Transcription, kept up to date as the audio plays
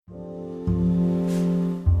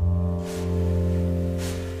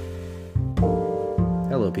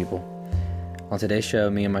Hello, people. On today's show,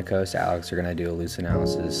 me and my co-host Alex are going to do a loose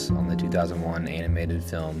analysis on the 2001 animated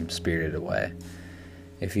film Spirited Away.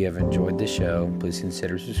 If you have enjoyed this show, please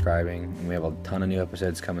consider subscribing, and we have a ton of new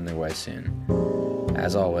episodes coming their way soon.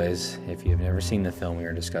 As always, if you have never seen the film we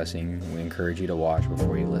are discussing, we encourage you to watch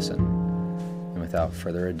before you listen. And without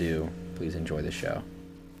further ado, please enjoy the show.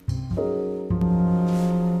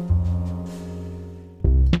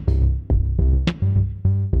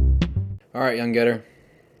 All right, Young Getter,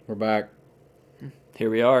 we're back. Here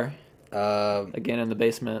we are, Again in the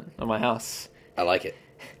basement of my house. I like it.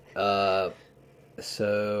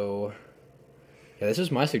 So, yeah, this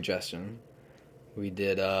was my suggestion. We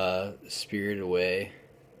did Spirited Away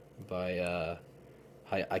by,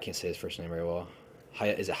 I can't say his first name very well.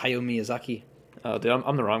 Is it Hayao Miyazaki? Oh, dude,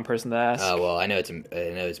 I'm the wrong person to ask. Well, I know it's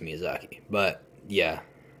Miyazaki, but yeah,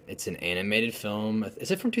 it's an animated film. Is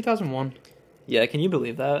it from 2001? Yeah, can you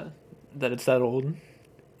believe that? That it's that old?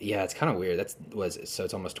 Yeah, it's kind of weird. So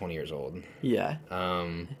it's almost 20 years old. Yeah.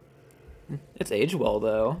 It's aged well,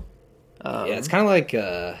 though. Yeah, it's kind of like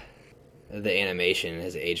the animation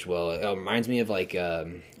has aged well. It reminds me of like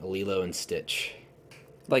Lilo and Stitch.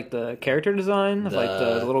 Like the character design of like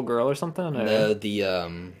the little girl or something? Or?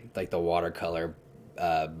 Like the watercolor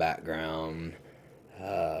background.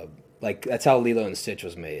 Like that's how Lilo and Stitch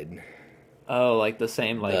was made. Oh, like the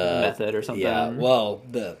same method or something? Yeah, well,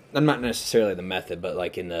 I'm not necessarily the method, but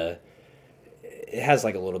like it has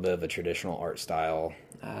like a little bit of a traditional art style.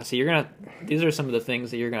 So these are some of the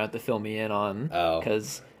things that you're gonna have to fill me in on. Oh,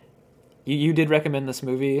 because you did recommend this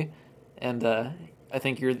movie, and I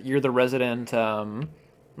think you're the resident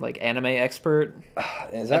like anime expert.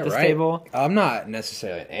 Is that at this right? Table. I'm not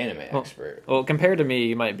necessarily an anime expert. Well, compared to me,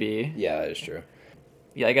 you might be. Yeah, that is true.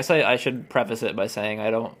 Yeah, I guess I should preface it by saying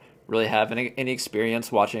I don't really have any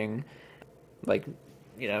experience watching, like,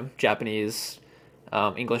 Japanese,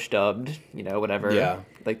 English dubbed, whatever. Yeah.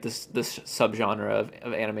 Like this subgenre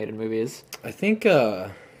of animated movies. I think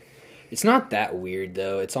it's not that weird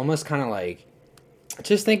though. It's almost kind of like,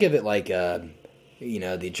 just think of it like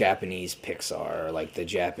the Japanese Pixar, or like the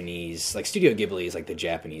Japanese, like Studio Ghibli is like the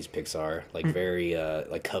Japanese Pixar, like very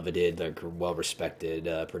like coveted, like well respected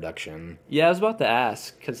production. Yeah, I was about to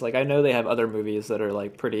ask because like I know they have other movies that are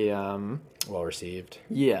like pretty well received.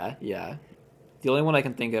 Yeah. The only one I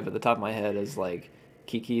can think of at the top of my head is like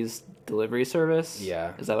Kiki's Delivery Service.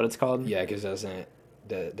 Yeah. Is that what it's called? Yeah, because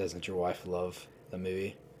doesn't your wife love the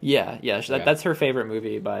movie? Yeah. That's her favorite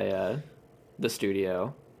movie by the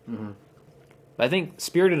studio. Mm-hmm. I think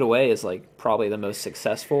Spirited Away is like probably the most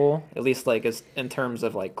successful, at least like as in terms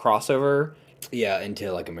of like crossover. Yeah,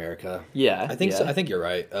 into like America. Yeah, I think so. I think you're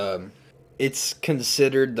right. It's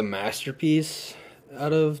considered the masterpiece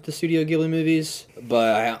out of the Studio Ghibli movies,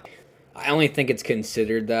 but I only think it's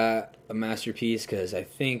considered that a masterpiece because I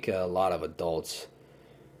think a lot of adults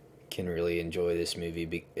can really enjoy this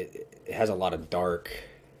movie. It has a lot of dark.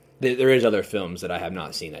 There is other films that I have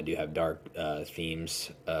not seen that do have dark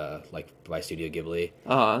themes, like by Studio Ghibli,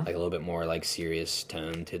 like a little bit more like serious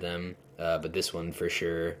tone to them. But this one for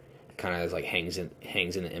sure kind of like hangs in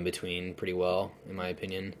the in between pretty well, in my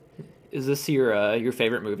opinion. Is this your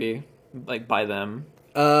favorite movie, like by them?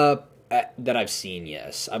 That I've seen,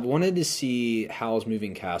 yes. I've wanted to see Howl's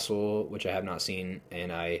Moving Castle, which I have not seen,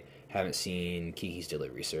 and I haven't seen Kiki's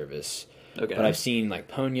Delivery Service. Okay, but I've seen like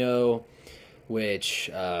Ponyo, which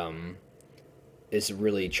is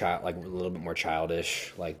really like a little bit more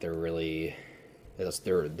childish. Like it's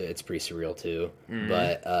pretty surreal too. Mm-hmm.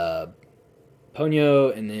 But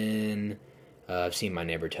Ponyo, and then I've seen My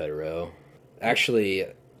Neighbor Totoro. Actually,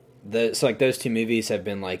 those two movies have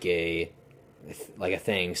been like a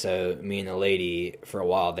thing. So me and the lady for a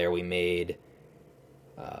while there, we made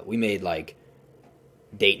like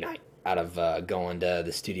date night out of going to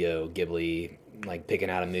the Studio Ghibli, like picking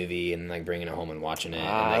out a movie and like bringing it home and watching it. And,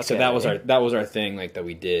 like, okay. So that was our thing, like that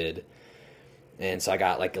we did. And so I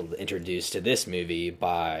got like introduced to this movie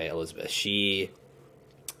by Elizabeth. She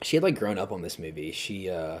had like grown up on this movie. She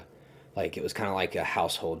like it was kind of like a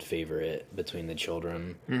household favorite between the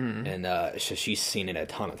children. Mm-hmm. And so she's seen it a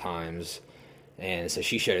ton of times. And so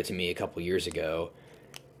she showed it to me a couple years ago.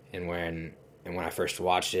 And when I first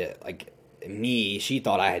watched it, like she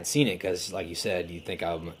thought I had seen it because, like you said, you think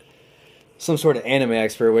I'm some sort of anime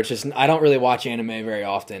expert, which is, I don't really watch anime very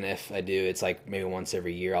often. If I do, it's like maybe once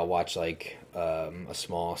every year I'll watch like a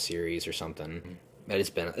small series or something. But it's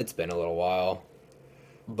been a little while.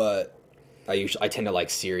 But I tend to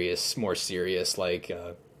like more serious, like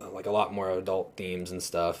a lot more adult themes and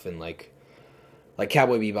stuff, and like like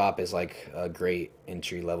Cowboy Bebop is like a great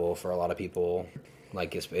entry level for a lot of people.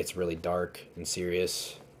 Like it's really dark and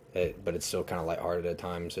serious, but it's still kind of lighthearted at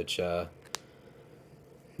times. Which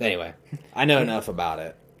anyway, I know enough about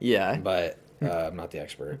it, Yeah. but I'm not the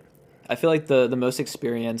expert. I feel like the most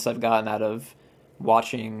experience I've gotten out of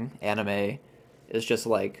watching anime is just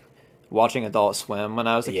like watching Adult Swim when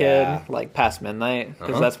I was a Yeah. kid, like past midnight,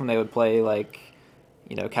 because Uh-huh. that's when they would play like,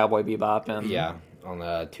 Cowboy Bebop and Yeah, on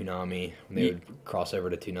Toonami when they Ye- would cross over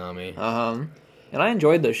to Toonami. and I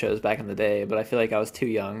enjoyed those shows back in the day, but I feel like I was too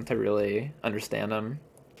young to really understand them.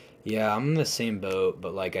 Yeah, I'm in the same boat,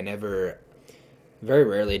 but like very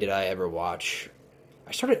rarely did I ever watch.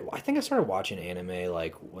 I think I started watching anime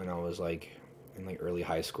like when I was like in like early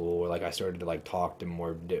high school, where like I started to like talk to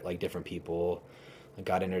more like different people. I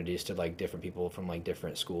got introduced to like different people from like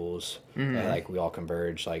different schools. And, like we all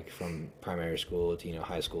converged like from primary school to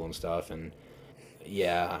high school and stuff. And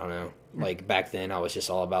yeah, I don't know. Like back then, I was just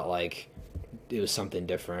all about like it was something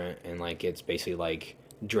different, and like it's basically like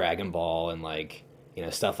Dragon Ball and like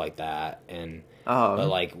stuff like that. And but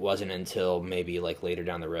like wasn't until maybe like later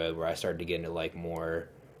down the road where I started to get into like more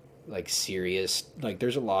like serious, like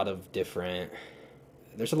there's a lot of different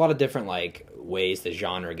like ways the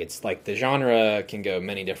genre gets, like the genre can go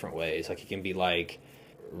many different ways. Like it can be like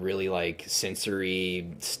really like sensory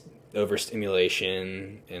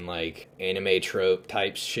overstimulation and like anime trope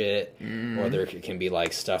type shit, or there can be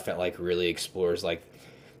like stuff that like really explores like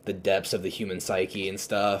the depths of the human psyche and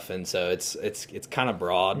stuff. And so it's kind of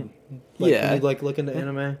broad. Like, Yeah. when you like look into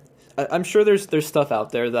anime. I'm sure there's stuff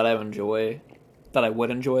out there that that I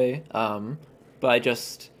would enjoy, but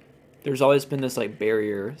there's always been this like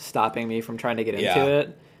barrier stopping me from trying to get Yeah. into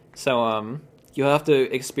it. So you'll have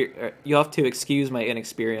to excuse my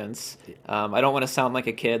inexperience. I don't want to sound like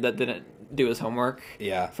a kid that didn't do his homework.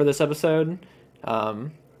 Yeah. For this episode,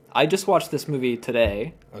 I just watched this movie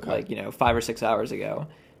today, Okay. like 5 or 6 hours ago,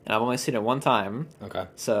 and I've only seen it one time. Okay.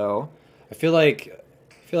 So I feel like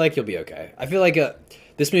you'll be okay. I feel like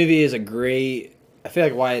this movie is a great. I feel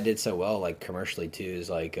like why it did so well, like commercially too, is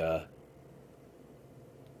like I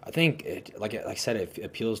think like I said, it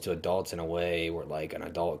appeals to adults in a way where like an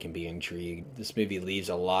adult can be intrigued. This movie leaves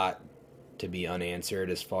a lot to be unanswered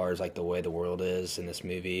as far as like the way the world is in this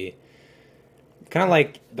movie. Kind of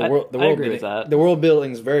like the world. The I world agree with building, that. the world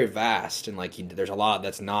building is very vast, and like there's a lot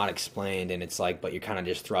that's not explained, and it's like, but you're kind of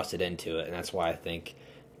just thrusted into it, and that's why I think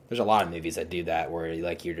there's a lot of movies that do that, where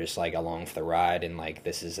like you're just like along for the ride, and like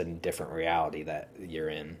this is a different reality that you're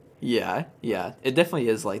in. yeah, it definitely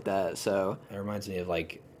is like that. So It reminds me of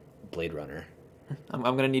like Blade Runner. I'm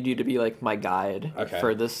gonna need you to be like my guide Okay.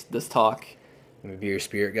 for this talk. Maybe your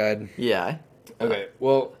spirit guide. Yeah. Okay.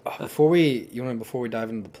 Well, before we dive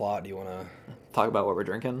into the plot, do you want to? Talk about what we're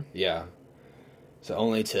drinking. Yeah. So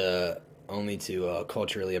only to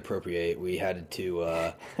culturally appropriate, we had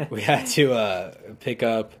to pick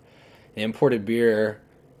up an imported beer.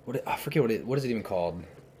 I forget what is it even called?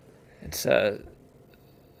 It's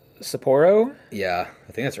Sapporo. Yeah,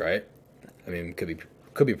 I think that's right. I mean,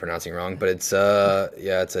 could be pronouncing wrong, but it's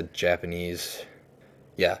it's a Japanese.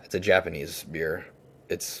 Yeah, it's a Japanese beer.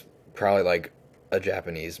 It's probably like a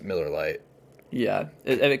Japanese Miller Lite. Yeah,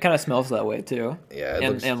 it kind of smells that way too. Yeah,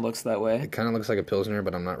 and looks that way. It kind of looks like a Pilsner,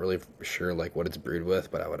 but I'm not really sure like what it's brewed with,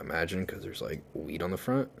 but I would imagine because there's like weed on the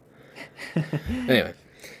front. Anyway,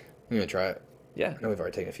 I'm gonna try it. Yeah. I know we've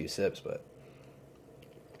already taken a few sips, but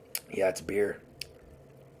yeah, it's beer.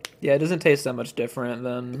 Yeah, it doesn't taste that much different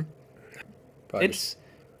than Probably just-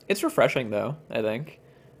 it's refreshing though, I think.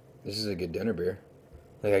 this is a good dinner beer.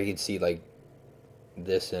 Like I could see like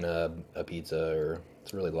this in a pizza, or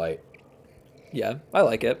it's really light. Yeah, I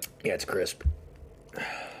like it. Yeah, it's crisp.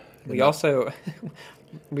 We also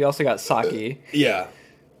got sake. Yeah.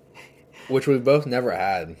 Which we've both never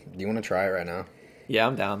had. Do you want to try it right now? Yeah,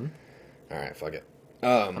 I'm down. All right, fuck it.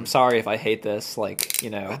 I'm sorry if I hate this, like,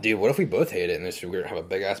 Dude, what if we both hate it and we're gonna have a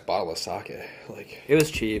big ass bottle of sake? Like, it was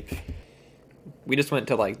cheap. We just went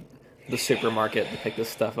to like the supermarket to pick this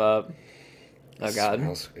stuff up. Oh god.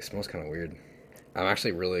 It smells kind of weird. I'm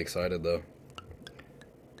actually really excited though.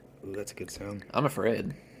 Ooh, that's a good sound. I'm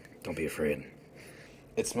afraid. Don't be afraid.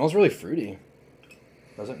 It smells really fruity.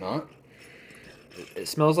 Does it not? It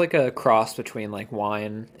smells like a cross between like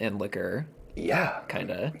wine and liquor, Yeah.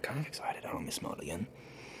 kinda. I'm kind of excited. I don't want to smell it again.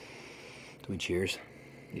 Do we cheers?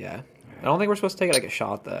 Yeah. I don't think we're supposed to take it like a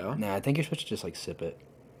shot though. Nah, I think you're supposed to just like sip it.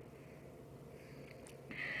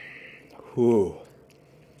 Whew.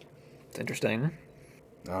 It's interesting.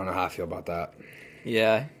 I don't know how I feel about that.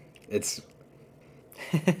 Yeah. It's.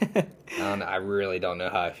 I really don't know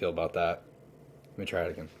how I feel about that. Let me try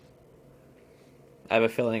it again. I have a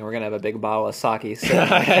feeling we're gonna have a big bottle of sake sitting in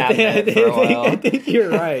the I cabinet for a while. think you're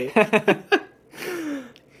right.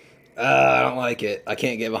 I don't like it. I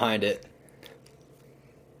can't get behind it.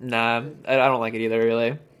 Nah, I don't like it either,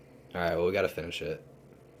 really. All right, well, we got to finish it.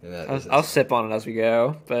 And I'll sip on it as we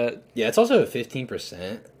go, but yeah, it's also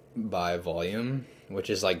 15% by volume, which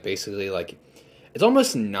is like basically like it's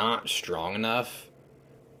almost not strong enough.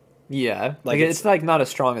 yeah, like it's like not as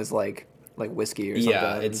strong as like whiskey or something.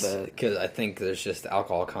 Yeah, it's but because I think there's just the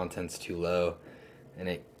alcohol content's too low, and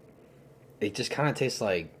it just kind of tastes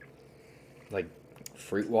like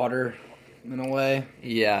fruit water in a way.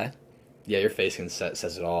 yeah, Yeah, your face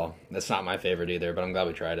says it all. That's not my favorite either, but I'm glad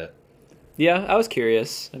we tried it. yeah. I was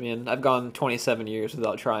curious. I mean, I've gone 27 years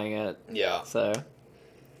without trying it, Yeah. so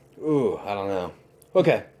Ooh, I don't know.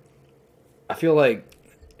 Okay. I feel like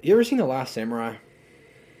you ever seen The Last Samurai?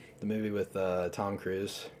 The movie with Tom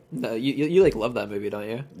Cruise. no, you like love that movie, don't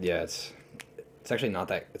you? Yeah, it's actually not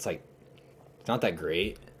that it's not that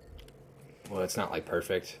great. Well, it's not like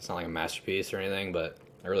perfect. It's not like a masterpiece or anything, but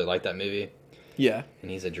I really like that movie. Yeah.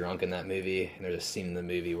 And he's a drunk in that movie, and there's a scene in the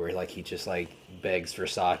movie where like he just like begs for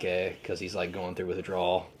sake because he's like going through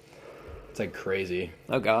withdrawal. It's like crazy.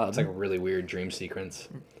 Oh God. It's like a really weird dream sequence.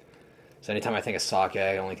 So anytime I think of sake,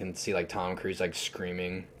 I only can see like Tom Cruise like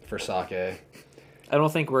screaming for sake. I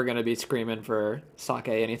don't think we're gonna be screaming for sake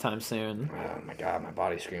anytime soon. Oh my god, my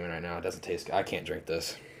body's screaming right now. It doesn't taste good. I can't drink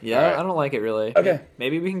this. Yeah, All right. I don't like it really. Okay.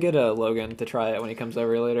 Maybe we can get Logan to try it when he comes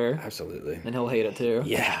over later, Absolutely. and he'll hate it too.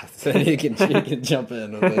 Yeah, so you can jump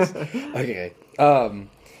in with this. Okay.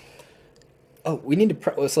 Oh, we need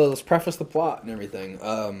to let's preface the plot and everything.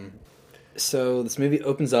 So this movie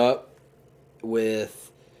opens up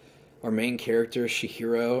with our main character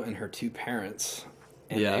Chihiro and her two parents,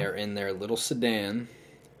 and Yeah. they are in their little sedan.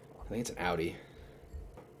 I think it's an Audi.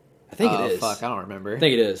 I think it is. Fuck, I don't remember. I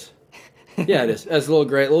think it is. Yeah, it is. It's a little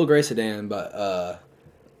gray sedan, but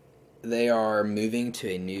they are moving to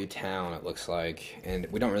a new town. It looks like, and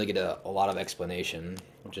we don't really get a lot of explanation,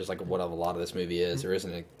 which is like what a lot of this movie is. There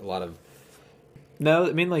isn't a lot of No,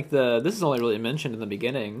 I mean like this is only really mentioned in the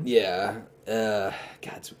beginning. yeah.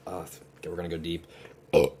 God, okay, we're gonna go deep.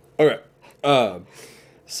 Oh, okay.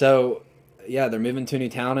 So yeah, they're moving to a new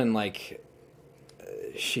town, and like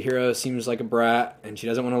Chihiro seems like a brat, and she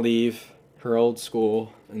doesn't want to leave her old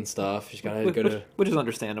school and stuff. She's got to go to, Which is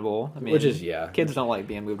understandable. I mean, which is yeah. kids don't like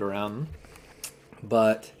being moved around.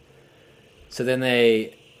 But so then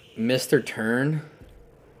they miss their turn.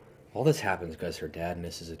 All this happens because her dad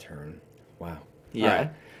misses a turn. Wow. Yeah. All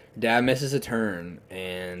right. Dad misses a turn,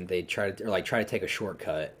 and they try to take a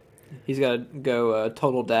shortcut. He's got to go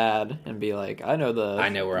total dad and be like, I know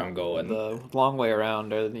where I'm going. the long way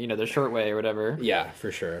around, or the short way or whatever. Yeah,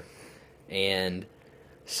 for sure. And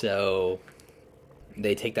so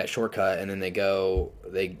they take that shortcut, and then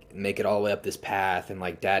they make it all the way up this path, and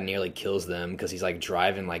like dad nearly kills them because he's like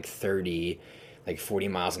driving like 40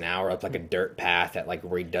 miles an hour up like a dirt path at like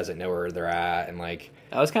where he doesn't know where they're at, and like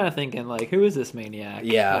I was kind of thinking like, who is this maniac?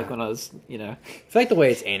 Yeah. Like when I was, I feel like the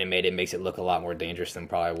way it's animated makes it look a lot more dangerous than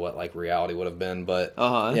probably what like reality would have been, but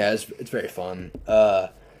yeah, it's very fun.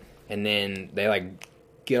 And then they like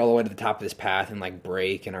get all the way to the top of this path and like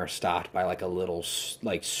break and are stopped by like a little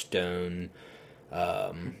like stone.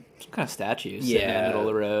 some kind of statue sitting in the Yeah. middle of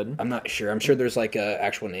the road. I'm not sure. I'm sure there's like a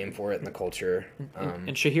actual name for it in the culture. And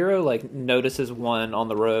Chihiro like notices one on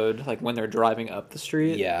the road, like when they're driving up the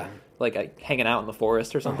street. Yeah. Like hanging out in the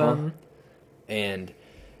forest or something. And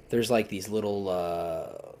there's like these little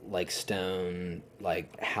like stone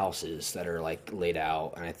like houses that are like laid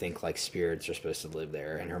out, and I think like spirits are supposed to live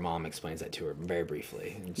there, and her mom explains that to her very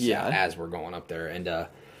briefly. Yeah. As we're going up there, and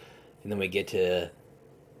then we get to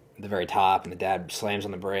the very top, and the dad slams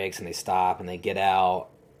on the brakes, and they stop, and they get out,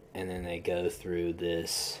 and then they go through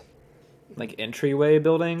this Like entryway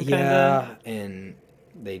building kind of. yeah, and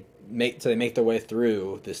they make their way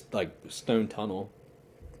through this like stone tunnel.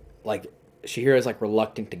 Like Shihira's like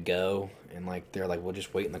reluctant to go, and like they're like, we'll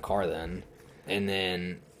just wait in the car then. And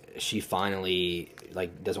then she finally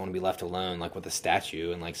like doesn't want to be left alone like with the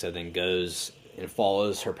statue, and like so then goes and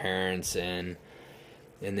follows her parents, and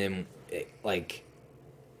then it like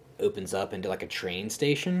opens up into like a train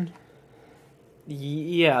station.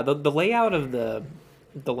 Yeah, the layout of the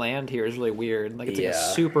land here is really weird. Like it's like Yeah.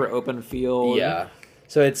 a super open field. Yeah.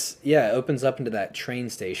 So it opens up into that train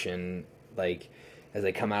station. Like as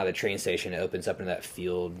they come out of the train station, it opens up into that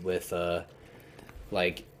field with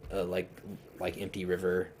like empty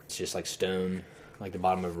river. It's just like stone, like the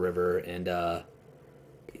bottom of a river, and I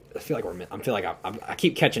feel like I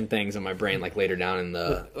keep catching things in my brain like later down in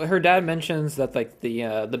the Her dad mentions that like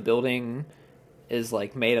the building is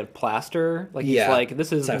like made of plaster. Like he's Yeah. like,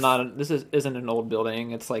 this is It's like not this isn't an old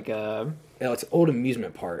building. It's like a it's an old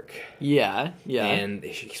amusement park. yeah. And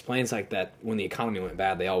she explains like that when the economy went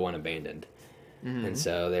bad, they all went abandoned. And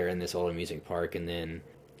so they're in this old amusement park, and then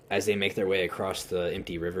as they make their way across the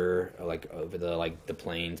empty river, like over the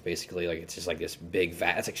plains, basically, like it's just like this big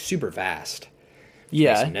it's like super vast.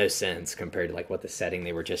 Yeah. Makes no sense compared to like what the setting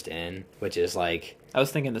they were just in, which is like, I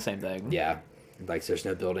was thinking the same thing. yeah, like there's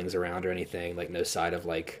no buildings around or anything, like no side of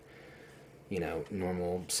like,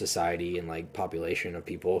 normal society and like population of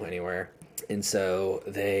people anywhere. And so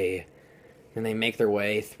they make their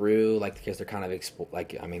way through, like, because they're kind of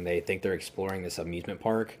they think they're exploring this amusement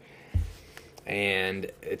park,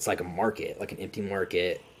 and it's like a market, like an empty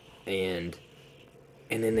market, and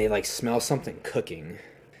then they like smell something cooking,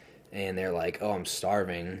 and they're like, oh, I'm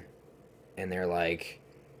starving, and they're like,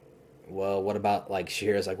 well, what about, like,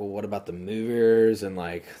 Shihira's like, well, what about the movers? And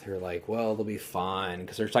like they're like, well, they'll be fine,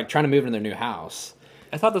 because they're like trying to move into their new house.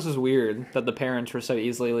 I thought this was weird that the parents were so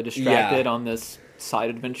easily distracted on this side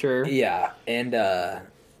adventure. Yeah, and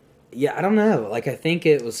yeah, I don't know. Like, I think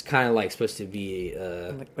it was kind of like supposed to be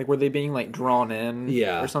Like were they being like drawn in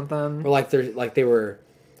Yeah. or something? or like they were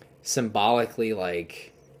symbolically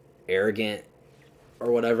like arrogant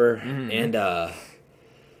or whatever. And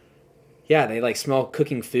yeah, they like smell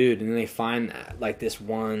cooking food, and then they find like this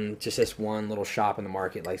one little shop in the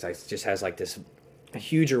market, like just has like this a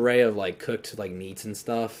huge array of like cooked like meats and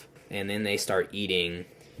stuff, and then they start eating,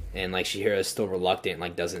 and like Chihiro is still reluctant,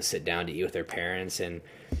 like doesn't sit down to eat with their parents, and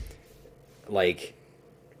like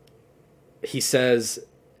he says,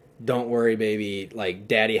 don't worry, baby, like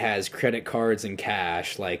daddy has credit cards and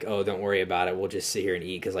cash, like, oh, don't worry about it, we'll just sit here and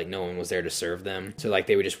eat, because like no one was there to serve them, so like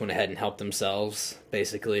they would just went ahead and help themselves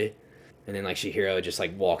basically. And then like Chihiro just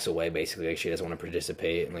like walks away, basically, like she doesn't want to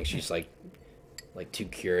participate, and like she's like too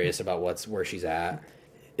curious about where she's at.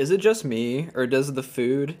 Is it just me, or does the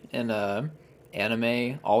food in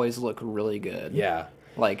anime always look really good? Yeah.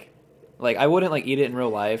 Like I wouldn't like eat it in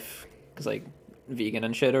real life because like vegan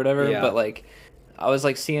and shit or whatever. Yeah. But like I was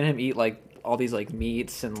like seeing him eat like all these like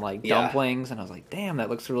meats and like Yeah. dumplings, and I was like, damn, that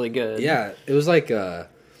looks really good. Yeah, it was like this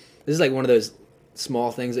is like one of those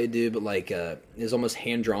small things they do, but like it was almost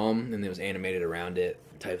hand drawn and it was animated around it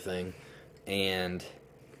type thing. And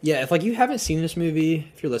yeah, if like you haven't seen this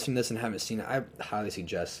movie, if you're listening to this and haven't seen it, I highly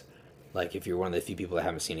suggest, like, if you're one of the few people that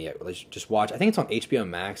haven't seen it yet, just watch. I think it's on HBO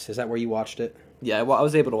Max. Is that where you watched it? Yeah, well, I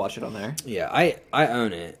was able to watch it on there. Yeah, I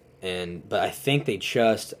own it, but I think they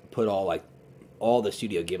just put all the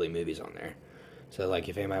Studio Ghibli movies on there. So like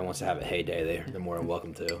if anybody wants to have a heyday, they're more than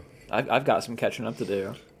welcome to. I've got some catching up to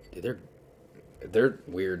do. Dude, they're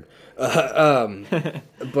weird.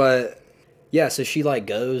 But yeah, so she like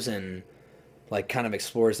goes and like kind of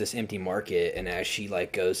explores this empty market, and as she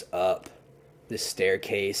like goes up this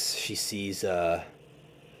staircase, she sees the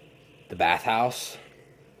bathhouse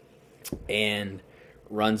and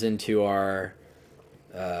runs into our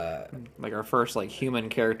Like our first like human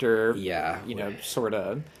character. yeah, You know, sort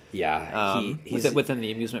of. yeah, he's within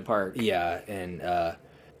the amusement park. yeah, and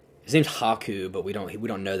his name's Haku, but we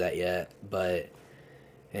don't know that yet.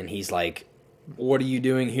 And he's like, "What are you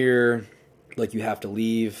doing here? Like, you have to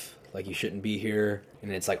leave. Like, you shouldn't be here." And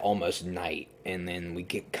it's like almost night, and then we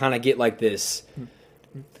get like this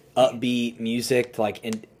upbeat music to like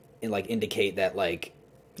indicate that like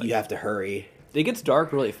you have to hurry. It gets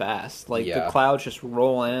dark really fast. Like Yeah. the clouds just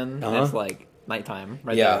roll in, and Uh-huh. it's like nighttime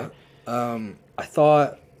right Yeah, there. I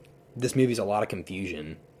thought this movie's a lot of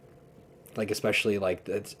confusion. Like, especially like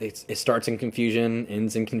it starts in confusion,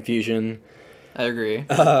 ends in confusion. I agree.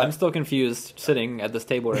 I'm still confused sitting at this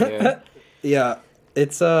table right here. Yeah,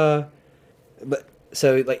 it's but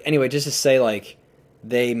so like anyway, just to say like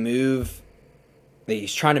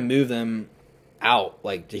he's trying to move them out.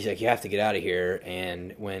 Like he's like, you have to get out of here.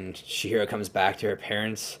 And when Chihiro comes back to her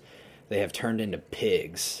parents, they have turned into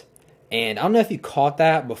pigs. And I don't know if you caught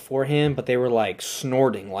that beforehand, but they were like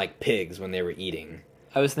snorting like pigs when they were eating.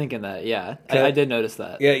 I was thinking that, yeah. Okay. I did notice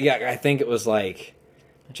that. Yeah, I think it was like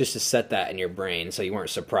just to set that in your brain so you weren't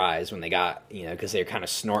surprised when they got, because they were kind of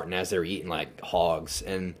snorting as they were eating like hogs.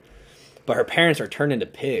 But her parents are turned into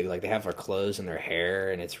pigs, like they have their clothes and their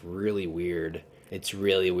hair, and it's really weird. It's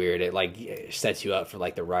really weird. It like sets you up for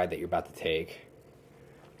like the ride that you're about to take.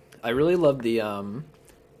 I really love the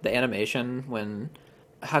animation when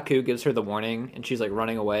Haku gives her the warning and she's like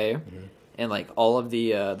running away. Mm-hmm. And like all of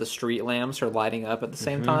the street lamps are lighting up at the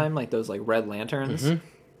same time, like those like red lanterns.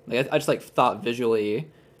 Like I just like thought visually,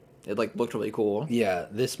 it like looked really cool. Yeah,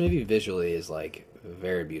 this movie visually is like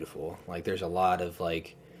very beautiful. Like there's a lot of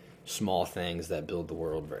like small things that build the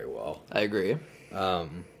world very well. I agree.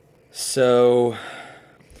 So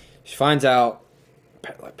she finds out,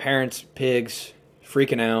 parents, pigs,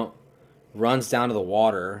 freaking out, runs down to the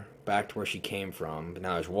water, back to where she came from. But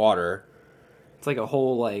now there's water. It's like a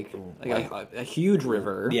whole a huge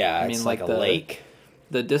river. Yeah, I mean, it's like a lake.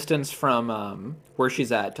 The distance from where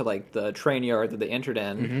she's at to like the train yard that they entered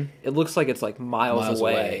in, it looks like it's like miles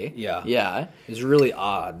away. Yeah. Yeah. It's really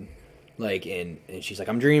odd. Like, and she's like,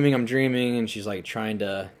 I'm dreaming, and she's like trying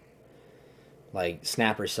to like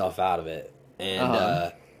snap herself out of it.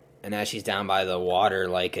 And as she's down by the water,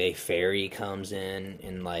 like a ferry comes in,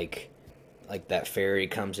 and like that ferry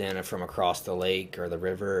comes in from across the lake or the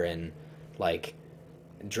river, and like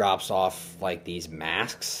drops off like these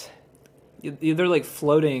masks. They're like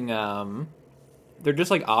floating. They're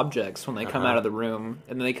just like objects when they come out of the room,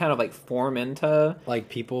 and then they kind of like form into like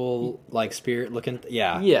people, like spirit looking.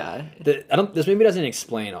 Yeah, yeah. This movie doesn't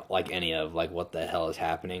explain like any of like what the hell is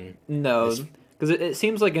happening. No, because it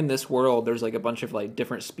seems like in this world there's like a bunch of like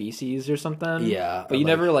different species or something. Yeah, but you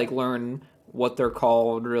never like learn what they're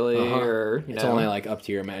called really, or it's only like up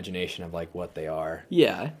to your imagination of like what they are.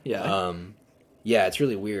 Yeah. Yeah, it's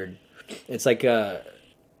really weird. It's like the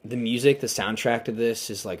music, the soundtrack to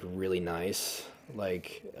this is like really nice.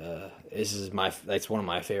 Like that's one of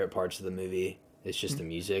my favorite parts of the movie. It's just the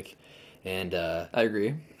music, and I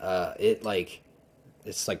agree.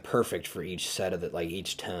 It's like perfect for each set of it, like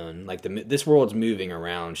each tone. Like this world's moving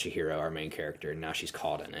around Chihiro, our main character, and now she's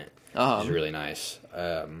caught in it. It's really nice.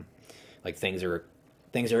 Like things are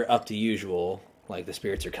up to usual. Like the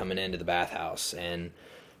spirits are coming into the bathhouse, and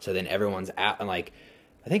so then everyone's out, and like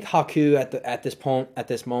I think Haku at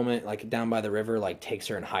this moment, like down by the river, like takes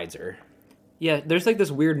her and hides her. Yeah, there's like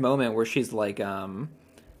this weird moment where she's like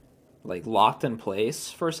locked in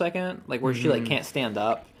place for a second, like where she like can't stand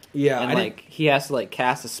up. Yeah, and like he has to like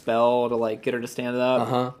cast a spell to like get her to stand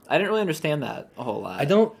up. I didn't really understand that a whole lot. I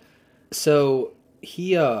don't. So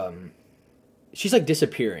he she's like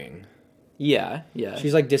disappearing. Yeah.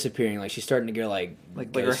 She's like disappearing. Like she's starting to get like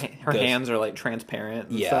her hands are like transparent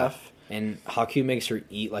and stuff. And Haku makes her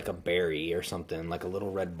eat like a berry or something, like a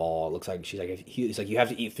little red ball. It looks like he's like, you have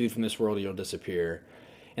to eat food from this world or you'll disappear.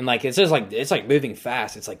 And like it's just like it's like moving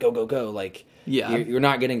fast. It's like go. Like you're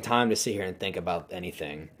not getting time to sit here and think about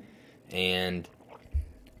anything. And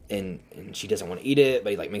she doesn't want to eat it, but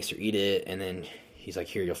he like makes her eat it, and then he's like,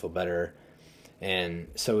 here, you'll feel better. And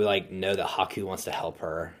so we like know that Haku wants to help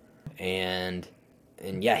her, and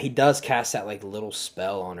yeah, he does cast that like little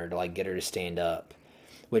spell on her to like get her to stand up,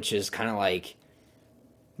 which is kind of like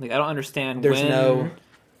I don't understand.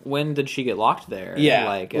 When did she get locked there? Yeah,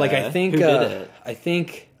 like I think who did it? I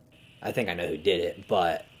think I know who did it,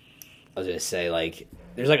 but I was gonna say like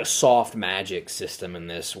there's like a soft magic system in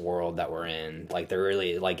this world that we're in. Like they're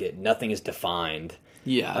really like nothing is defined.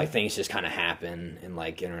 Yeah, like things just kind of happen, and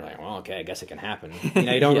we're like, well, okay, I guess it can happen. You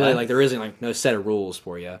know, you don't really like there isn't like no set of rules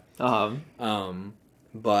for you. But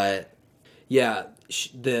yeah,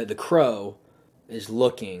 the crow is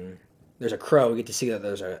looking. There's a crow. We get to see that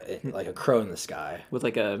there's a crow in the sky with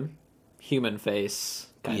like a human face.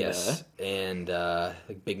 Kinda. Yes, and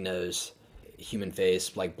like big nose, human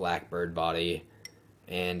face, like black bird body.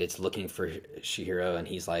 And it's looking for Chihiro, and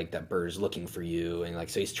he's like, that bird is looking for you, and like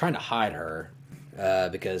so he's trying to hide her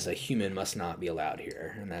because a human must not be allowed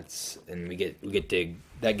here, and we get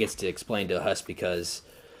that gets to explain to us because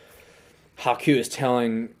Haku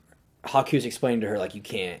is explaining to her like you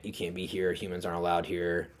can't be here, humans aren't allowed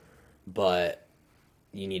here, but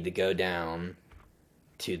you need to go down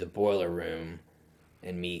to the boiler room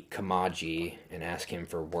and meet Kamaji and ask him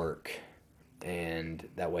for work. And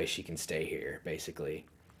that way she can stay here, basically.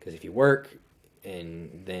 Because if you work,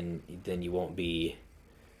 and then you won't be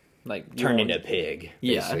like turned into a pig.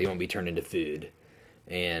 Yeah, you won't be turned into food.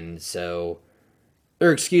 And so,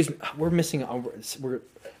 or excuse me, we're missing.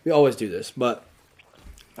 We always do this, but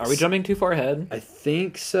are we jumping too far ahead? I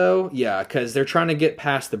think so. Yeah, because they're trying to get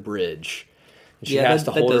past the bridge. She has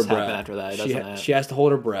to hold her breath. After that, doesn't it? She has to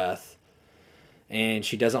hold her breath. And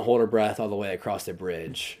she doesn't hold her breath all the way across the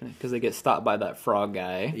bridge because they get stopped by that frog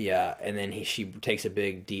guy. Yeah, and then she takes a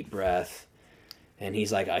big deep breath, and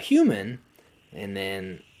he's like a human, and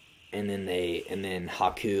then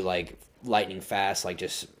Haku like lightning fast like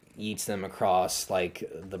just eats them across like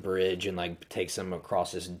the bridge and like takes them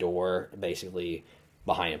across this door basically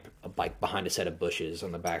behind a set of bushes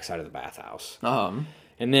on the backside of the bathhouse.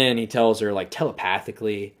 And then he tells her like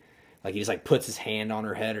telepathically. Like he just like puts his hand on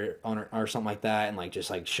her head or something like that, and like just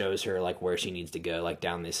like shows her like where she needs to go, like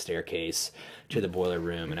down this staircase to the boiler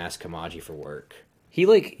room, and ask Kamaji for work. He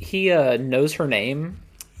knows her name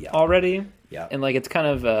already. Yeah, and like it's kind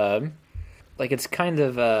of like it's kind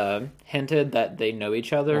of hinted that they know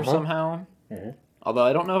each other somehow. Mhm. Although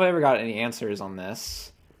I don't know if I ever got any answers on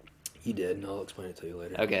this. You did, and I'll explain it to you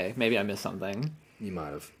later. Okay, maybe I missed something. You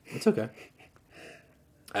might have. It's okay.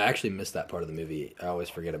 I actually missed that part of the movie. I always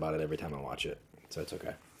forget about it every time I watch it, so it's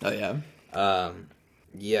okay. Oh yeah.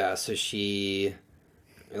 Yeah, so she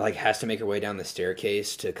like has to make her way down the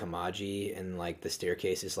staircase to Kamaji, and like the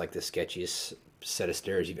staircase is like the sketchiest set of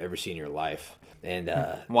stairs you've ever seen in your life. And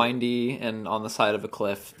Windy and on the side of a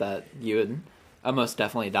cliff that you would almost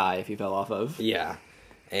definitely die if you fell off of. yeah.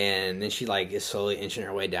 And then she like is slowly inching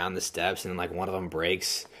her way down the steps, and then like one of them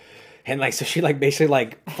breaks. And like so she like basically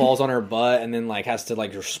like falls on her butt, and then like has to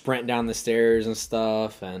like sprint down the stairs and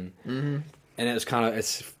stuff, and and it was kind of,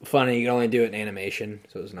 it's funny, you can only do it in animation,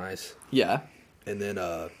 so it was nice. Yeah. And then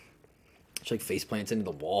she like face plants into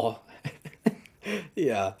the wall.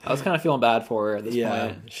 Yeah. I was kind of feeling bad for her at this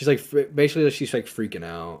point. She's like basically she's like freaking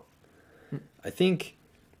out. I think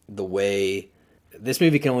the way this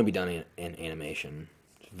movie can only be done in animation.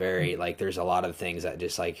 Very like there's a lot of things that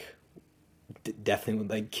just like definitely would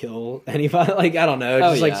like kill anybody. Like I don't know,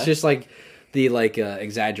 just like it's just like the like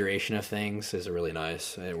exaggeration of things is really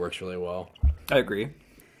nice, and it works really well. I agree.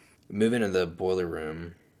 Moving to the boiler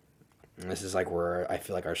room, this is like where I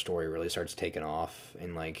feel like our story really starts taking off,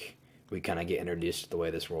 and like we kind of get introduced to the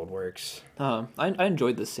way this world works. I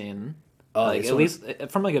enjoyed this scene. Oh, Like at least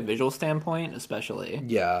from like a visual standpoint, especially.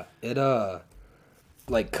 Yeah, it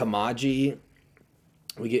like Kamaji,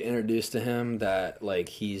 we get introduced to him that like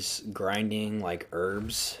he's grinding like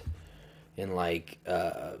herbs and like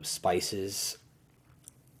spices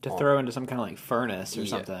To throw into some kind of like furnace or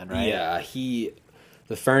something, right? Yeah,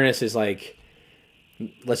 the furnace is like,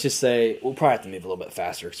 let's just say we'll probably have to move a little bit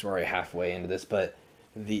faster because we're already halfway into this, but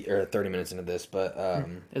or 30 minutes into this, but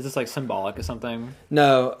Is this like symbolic of something?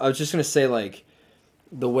 no, I was just gonna say like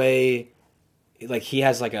the way like he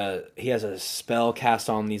has a spell cast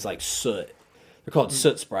on these like soot. They're called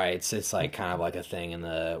soot sprites. It's like kind of like a thing in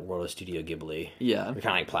the world of Studio Ghibli. Yeah. They're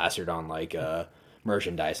kind of like plastered on like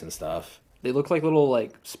merchandise and stuff. They look like little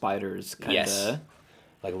like spiders, kind of. Yes.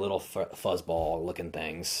 Like little fuzzball looking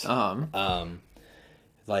things.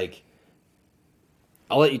 Like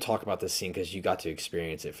I'll let you talk about this scene because you got to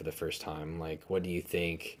experience it for the first time. Like, what do you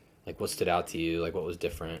think? Like, what stood out to you? Like, what was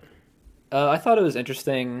different? I thought it was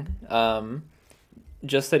interesting.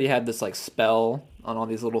 Just that he had this like spell on all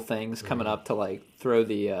these little things coming up to like throw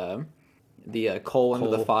the coal into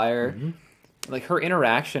the fire. Like her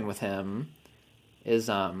interaction with him is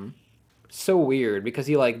so weird because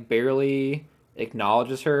he like barely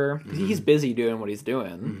acknowledges her. He's busy doing what he's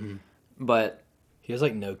doing, but He has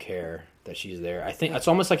like no care that she's there. I think it's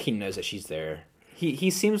almost like he knows that she's there. he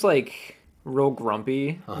seems like real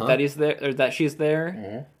grumpy that he's there or that she's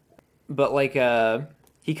there. But like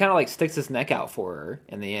he kind of like sticks his neck out for her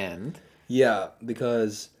in the end. Yeah,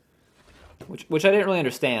 because Which I didn't really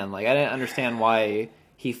understand. Like I didn't understand why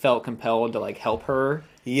he felt compelled to like help her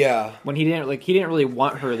yeah, when he didn't really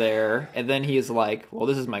want her there, and then he is like, "Well,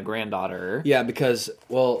 this is my granddaughter." yeah, because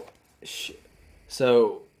well,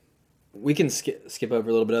 so we can skip over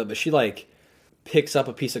a little bit of it, but she like picks up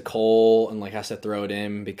a piece of coal and like has to throw it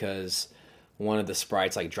in because one of the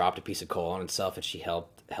sprites like dropped a piece of coal on itself, and she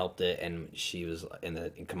helped it, and she was in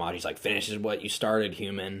Kamaji's like, finishes what you started,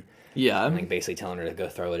 human. Yeah. And like basically telling her to go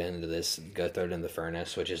throw it into the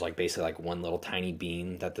furnace, which is like basically like one little tiny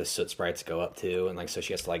beam that the soot sprites go up to, and like so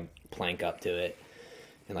she has to like plank up to it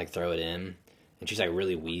and like throw it in, and she's like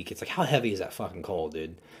really weak. It's like, how heavy is that fucking coal,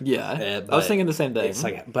 dude? Yeah. I was thinking the same thing. It's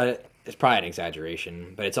like, but it's probably an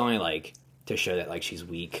exaggeration, but it's only like to show that like she's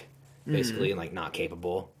weak, basically, and like not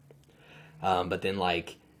capable. But then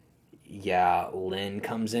like, yeah, Lin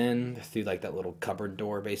comes in through like that little cupboard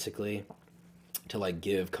door, basically, to like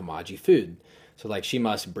give Kamaji food. So like she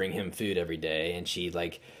must bring him food every day, and she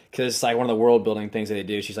like, because it's like one of the world building things that they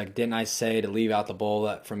do. She's like, didn't I say to leave out the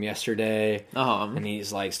bowl from yesterday? And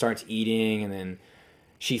he's like starts eating, and then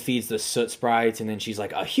she feeds the soot sprites, and then she's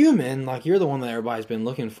like, a human, like you're the one that everybody's been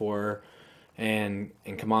looking for, and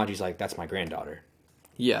Kamaji's like, that's my granddaughter.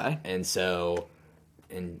 Yeah. And so,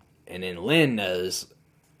 and then Lin knows,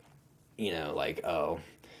 you know, like, oh,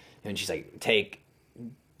 and she's like, take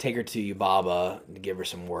her to Yubaba to give her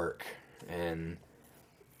some work. And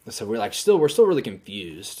so we're still really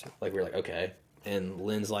confused. Like, we're like, okay. And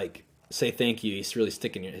Lin's like, say thank you. He's really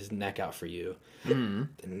sticking his neck out for you. And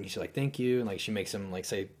she's like, thank you. And like, she makes him like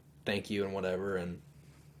say thank you and whatever. And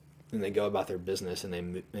then they go about their business, and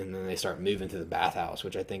then they start moving to the bathhouse,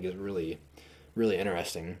 which I think is really, really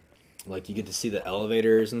interesting. Like, you get to see the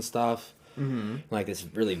elevators and stuff. Like this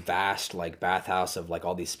really vast like bathhouse of like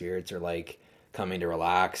all these spirits are like coming to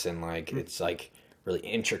relax, and like it's like really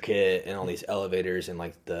intricate, and all these elevators, and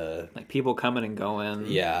like the Like people coming and going.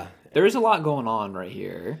 yeah There is a lot going on right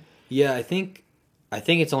here. yeah. I think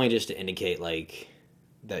it's only just to indicate like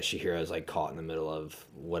that Chihiro is like caught in the middle of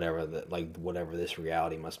whatever whatever this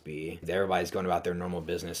reality must be. Everybody's going about their normal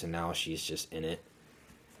business, and now she's just in it,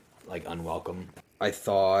 like unwelcome. I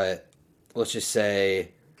thought, let's just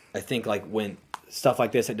say, I think like when stuff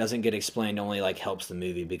like this that doesn't get explained only like helps the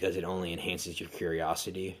movie because it only enhances your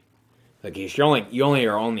curiosity. Like you only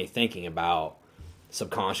are only thinking about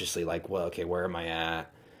subconsciously like, well, okay, where am I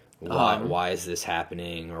at? Why is this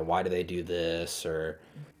happening, or why do they do this, or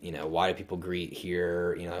why do people greet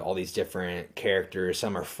here? All these different characters.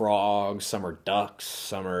 Some are frogs, some are ducks,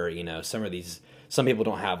 some are some people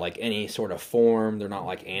don't have like any sort of form. They're not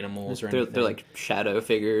like animals or anything. They're like shadow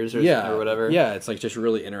figures or whatever. Yeah, it's like just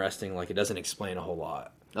really interesting. Like it doesn't explain a whole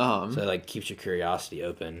lot, So it like keeps your curiosity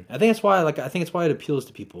open. I think it's why it appeals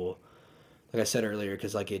to people. Like I said earlier,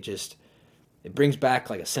 because like it brings back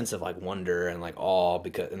like a sense of like wonder and like awe,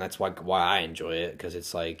 and that's why I enjoy it, because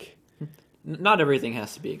it's like not everything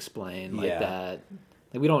has to be explained like Yeah. that.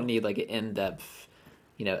 Like we don't need like an in-depth,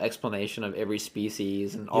 explanation of every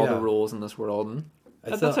species and all the Yeah. rules in this world.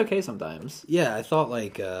 That's okay sometimes. Yeah, I thought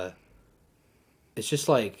like it's just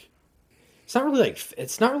like it's not really like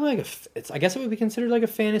it's I guess it would be considered like a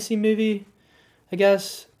fantasy movie, I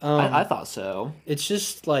guess. I thought so. It's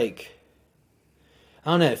just like I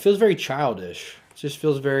don't know. It feels very childish. It just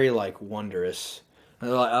feels very like wondrous.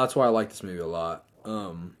 That's why I like this movie a lot.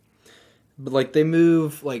 But like they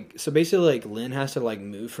move like so basically like Lynn has to like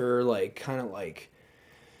move her like kind of like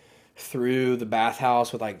through the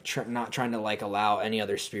bathhouse with like not trying to like allow any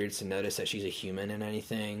other spirits to notice that she's a human and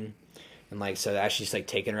anything. And like so as she's like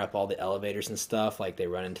taking her up all the elevators and stuff, like they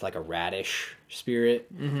run into like a radish spirit,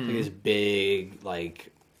 like this big like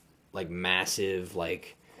massive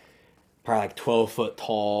like. Probably like 12-foot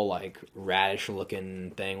tall, like radish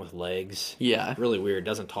looking thing with legs. Yeah. Really weird.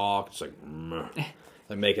 Doesn't talk. It's like,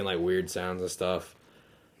 like making like weird sounds and stuff.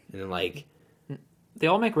 And then like, They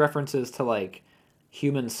all make references to like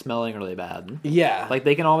humans smelling really bad. yeah. Like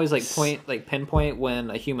they can always like pinpoint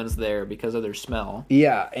when a human's there because of their smell.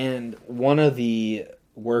 Yeah. And one of the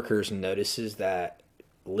workers notices that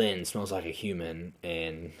Lynn smells like a human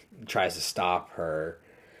and tries to stop her,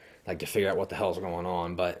 like to figure out what the hell's going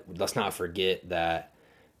on. But let's not forget that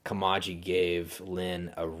Kamaji gave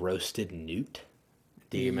Lynn a roasted newt.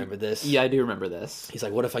 Do you remember this? Yeah, I do remember this. He's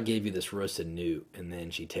like, "What if I gave you this roasted newt?" And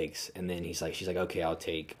then she's like, "Okay, I'll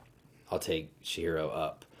take Chihiro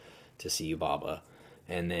up to see Yubaba."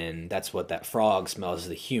 And then that's what that frog smells,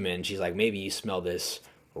 the human. She's like, "Maybe you smell this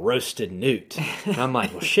roasted newt." And I'm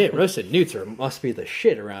like, "Well, shit, roasted newts must be the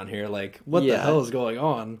shit around here. Like, what the hell is going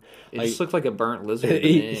on?" It Like, just looked like a burnt lizard to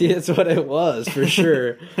me. that's what it was for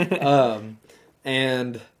sure.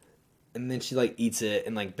 And then she like eats it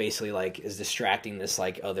and like basically like is distracting this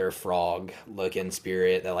like other frog looking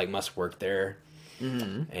spirit that like must work there.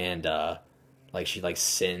 And like she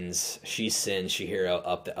sends Chihiro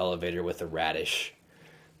up the elevator with a radish.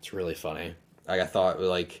 It's really funny. Like I thought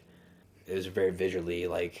it was very visually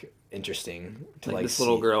like interesting to Like this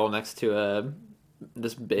little girl next to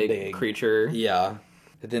this big creature. Yeah.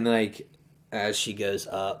 But then like as she goes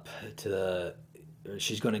up to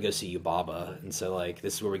she's going to go see Yubaba, and so like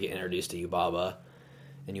this is where we get introduced to Yubaba,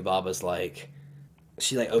 and Yubaba's like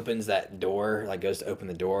she like opens that door, like goes to open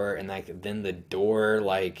the door, and like then the door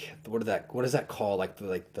like what is that called, like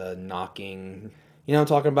the knocking, you know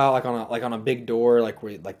what I'm talking about, like on a big door, like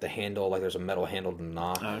where like the handle, like there's a metal handle to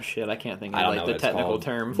knock. Oh shit, I can't think I of don't like know the what it's technical called,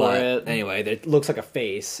 term for but it. anyway, it looks like a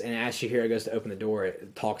face, and as Chihiro goes to open the door,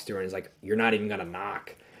 it talks to her and is like, "You're not even gonna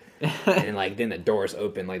knock." And like then the doors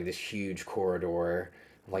open, like this huge corridor,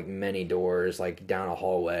 like many doors, like down a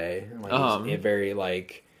hallway, like it very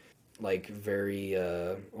like very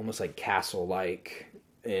almost like castle like,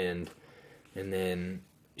 and then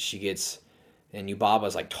she gets, and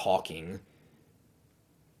Yubaba's like talking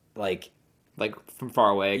like from far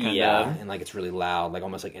away, kind of. and like it's really loud, like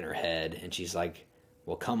almost like in her head, and she's like,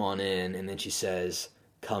 "Well, come on in," and then she says,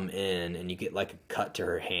 "Come in," and you get like a cut to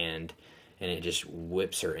her hand, and it just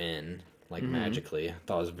whips her in like magically. I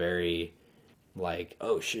thought it was very like,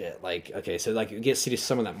 oh shit, like okay, so like you get to see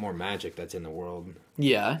some of that more magic that's in the world.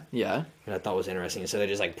 Yeah. And I thought it was interesting. So they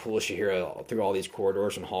just like pull Chihiro through all these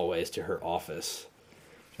corridors and hallways to her office,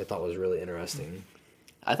 which I thought was really interesting.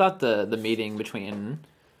 I thought the meeting between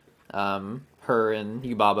her and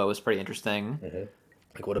Yubaba was pretty interesting.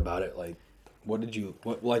 Like, what about it? Like,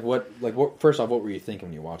 what first off, what were you thinking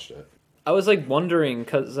when you watched it? I was like wondering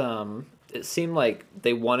because it seemed like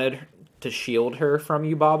they wanted to shield her from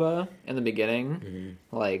Yubaba in the beginning.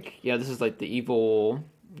 Like, this is like the evil,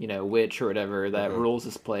 witch or whatever that rules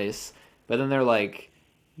this place. But then they're like,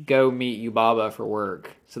 go meet Yubaba for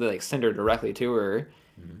work. So they like send her directly to her.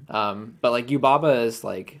 But like Yubaba is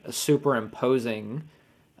like a super imposing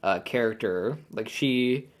character. Like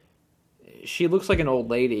she looks like an old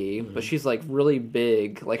lady, but she's like really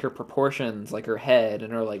big. Like her proportions, like her head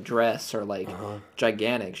and her like dress are like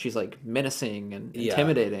gigantic. She's like menacing and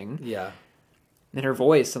intimidating. Yeah. And her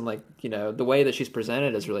voice and like the way that she's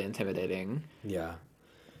presented is really intimidating. Yeah.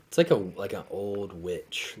 It's like an old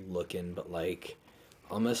witch looking, but like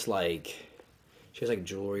almost like she has like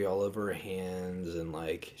jewelry all over her hands, and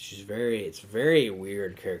like it's very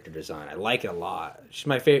weird character design. I like it a lot. She's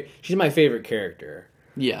my favorite character.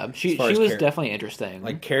 Yeah, she was definitely interesting.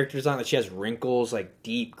 Like character design, like she has wrinkles, like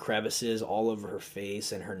deep crevices all over her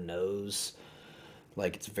face and her nose.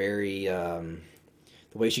 Like it's very the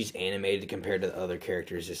way she's animated compared to the other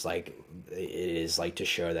characters is like it is like to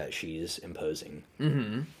show that she's imposing.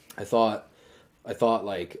 Mm-hmm. I thought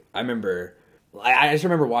like I just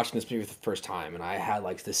remember watching this movie for the first time, and I had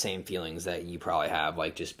like the same feelings that you probably have,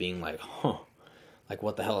 like just being like, like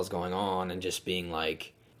what the hell is going on, and just being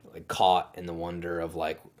like caught in the wonder of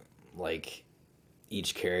like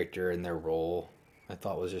each character and their role. I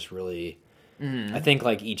thought was just really. I think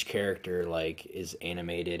like each character like is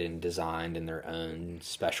animated and designed in their own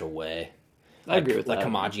special way. I agree with that. Like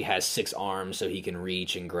Kamaji has 6 arms so he can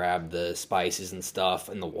reach and grab the spices and stuff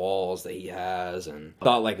and the walls that he has, and I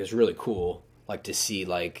thought like it was really cool like to see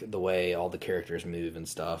like the way all the characters move and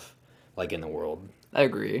stuff like in the world. I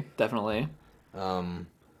agree, definitely. So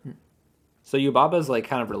Yubaba's like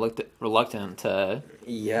kind of reluctant to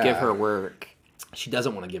give her work. She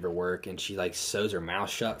doesn't want to give her work, and she like sews her mouth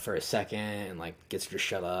shut for a second and like gets her to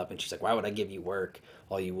shut up, and she's like, why would I give you work?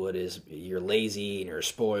 All you would is you're lazy and you're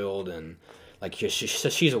spoiled, and like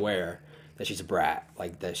she's aware that she's a brat,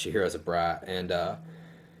 like that Chihiro's a brat, and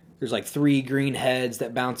there's like 3 green heads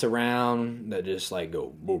that bounce around that just like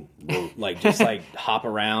go boom, boom, like just like hop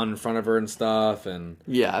around in front of her and stuff, and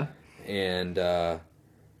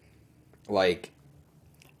like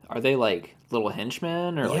are they like little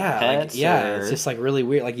henchmen or like pets? Or... It's just like really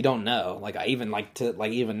weird. Like you don't know. Like I even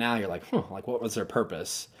even now you're like, like what was their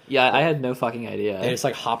purpose? Yeah, I had no fucking idea. They just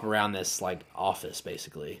like hop around this like office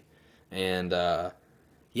basically, and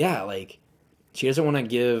like she doesn't want to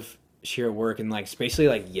give Shiro work, and like basically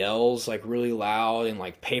like yells like really loud, and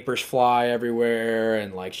like papers fly everywhere,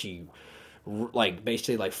 and like she like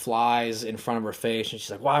basically like flies in front of her face, and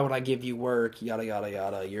she's like, why would I give you work? Yada yada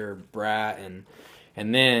yada. You're a brat,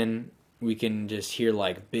 and then we can just hear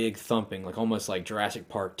like big thumping, like almost like Jurassic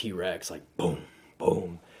Park T-Rex, like boom,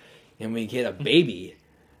 boom, and we get a baby.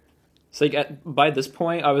 So by this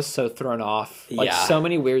point, I was so thrown off. Like so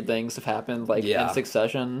many weird things have happened, like in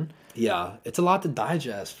succession. Yeah, it's a lot to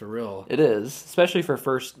digest for real. It is, especially for a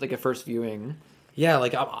first viewing. Yeah,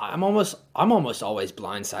 like I'm almost always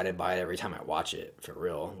blindsided by it every time I watch it for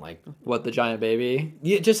real. Like what, the giant baby?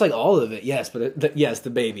 Yeah, just like all of it. Yes, but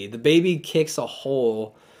the baby. The baby kicks a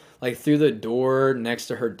hole like through the door next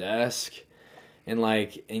to her desk, and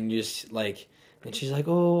just like, and she's like,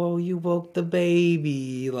 "Oh, you woke the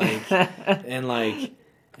baby," like,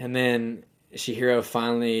 and then Chihiro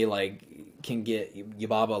finally like can get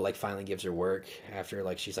Yubaba like finally gives her work after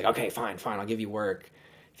like she's like, "Okay, fine, I'll give you work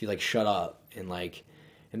if you like shut up," and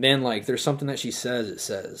then like there's something that she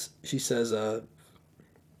says. She says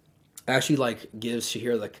actually like gives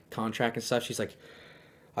Chihiro the contract and stuff. She's like,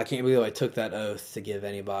 I can't believe I took that oath to give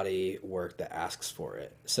anybody work that asks for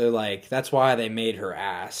it. So like that's why they made her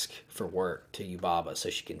ask for work to Yubaba so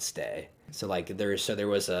she can stay. So like there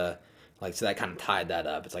was a like so that kind of tied that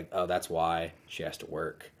up. It's like, oh, that's why she has to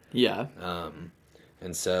work. Yeah.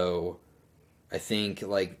 And so I think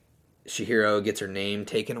like Chihiro gets her name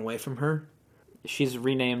taken away from her. She's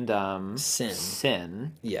renamed Sin.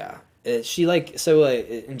 Sin. Yeah. She like so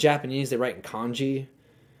in Japanese they write in kanji.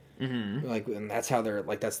 Mm-hmm. Like, and that's how they're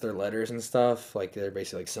like that's their letters and stuff. Like they're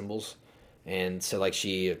basically like symbols. And so like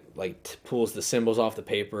she like pulls the symbols off the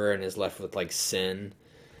paper and is left with like Sin.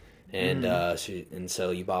 And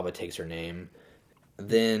so Yubaba takes her name.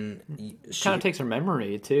 Then she kind of takes her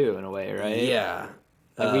memory too in a way, right? Yeah.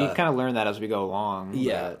 Like we kind of learn that as we go along.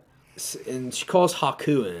 Yeah. And she calls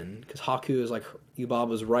Haku in because Haku is like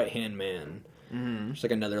Yubaba's right-hand man. Mm-hmm. It's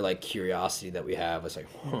like another like curiosity that we have. It's like,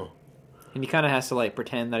 and he kind of has to like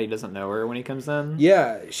pretend that he doesn't know her when he comes in.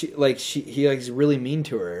 Yeah, he like is really mean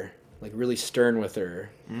to her, like really stern with her.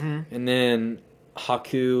 Mm-hmm. And then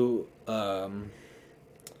Haku, I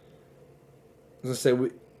was gonna say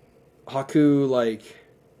Haku like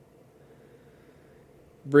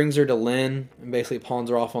brings her to Lin and basically pawns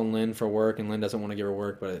her off on Lin for work, and Lin doesn't want to give her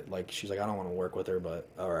work, but like she's like, I don't want to work with her, but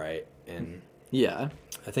all right. And Yeah.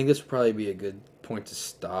 I think this would probably be a good point to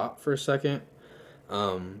stop for a second.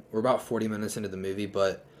 We're about 40 minutes into the movie,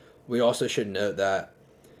 but we also should note that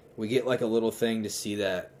we get like a little thing to see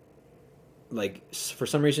that, like, for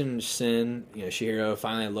some reason, Sin, Chihiro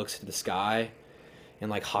finally looks to the sky, and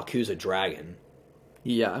like Haku's a dragon.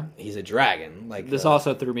 Yeah. He's a dragon. Like This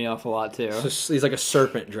also threw me off a lot too. so he's like a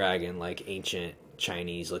serpent dragon, like ancient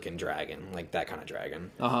Chinese looking dragon, like that kind of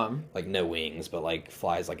dragon. Like no wings, but like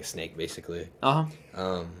flies like a snake, basically.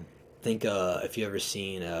 Think if you ever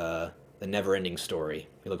seen the Never-Ending Story,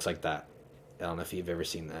 he looks like that. I don't know if you've ever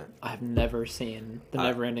seen that. I've never seen the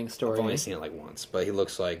Never-Ending Story. I've only seen it like once, but he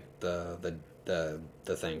looks like the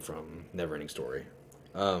thing from Never-Ending Story.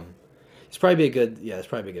 It's probably it's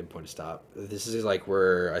probably a good point to stop. This is like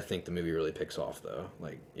where I think the movie really picks off, though.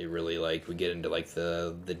 Like it really like we get into like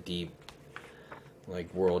the deep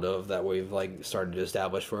like world of that we've like started to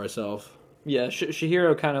establish for ourselves. Yeah,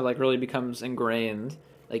 Chihiro kind of like really becomes ingrained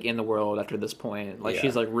like in the world after this point. Like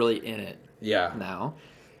she's like really in it. Yeah. Now.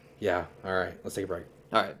 Yeah. All right. Let's take a break.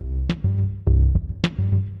 All right.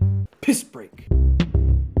 Piss break.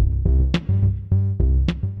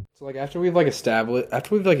 So like after we've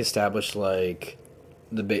established like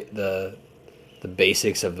the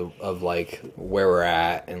basics of like where we're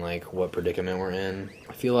at and like what predicament we're in,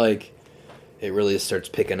 I feel like it really starts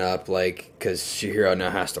picking up, like, because Chihiro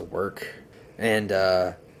now has to work, and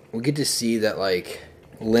we get to see that like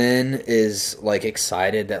Lin is like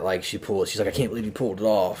excited that like she's like, I can't believe you pulled it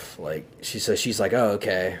off. Like she's like, oh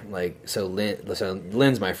okay, like so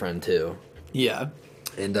Lin's my friend too. Yeah.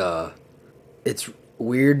 And it's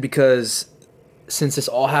weird because since this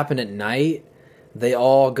all happened at night, they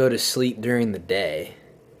all go to sleep during the day.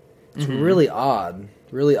 It's really odd,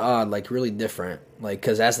 like really different. Like,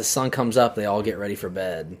 because as the sun comes up, they all get ready for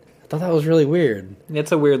bed. I thought that was really weird.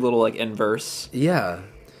 It's a weird little like inverse. Yeah.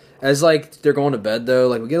 As like they're going to bed though,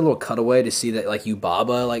 like we get a little cutaway to see that like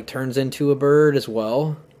Yubaba like turns into a bird as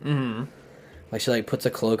well. Like she like puts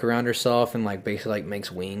a cloak around herself and like basically like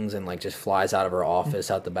makes wings and like just flies out of her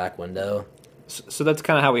office out the back window. So that's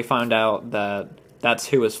kind of how we found out that that's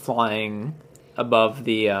who was flying above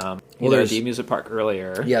the the amusement park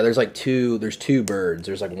earlier. Yeah, there's two birds.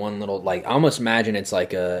 There's like one little, like, I almost imagine it's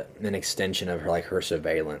like an extension of her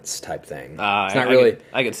surveillance type thing. It's not really.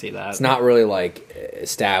 I could see that. It's not really like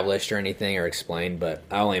established or anything or explained, but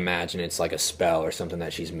I only imagine it's like a spell or something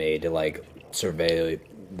that she's made to like survey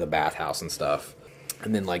the bathhouse and stuff.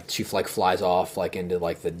 And then like she like flies off like into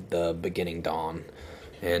like the beginning dawn,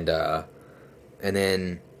 and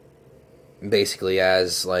then basically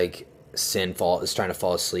as like Sin is trying to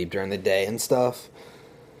fall asleep during the day and stuff,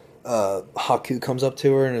 Haku comes up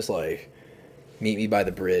to her and is like, meet me by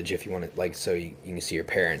the bridge if you want to, like, so you can see your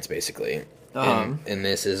parents, basically. And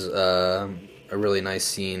this is a really nice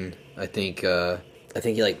scene. I think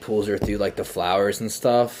he like pulls her through like the flowers and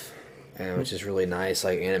stuff, and which is really nice,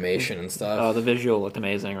 like animation and stuff. Oh, the visual looked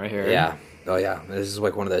amazing right here. Yeah. Oh yeah, this is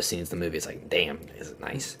like one of those scenes in the movie. It's like, damn, is it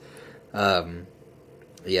nice?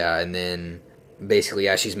 Yeah, and then basically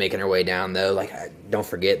as she's making her way down though, like, don't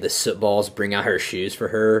forget the soot balls bring out her shoes for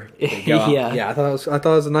her. Yeah, I thought it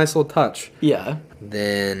was a nice little touch. Yeah.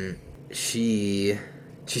 Then she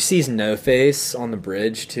sees No Face on the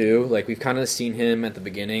bridge too. Like we've kind of seen him at the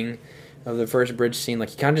beginning of the first bridge scene. Like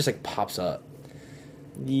he kind of just like pops up.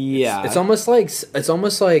 Yeah. It's almost like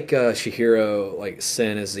Chihiro, like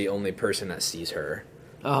Sin is the only person that sees her.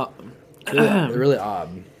 Really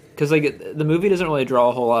odd. Because like the movie doesn't really draw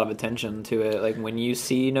a whole lot of attention to it. Like when you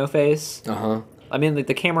see No Face, I mean, like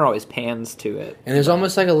the camera always pans to it, and there's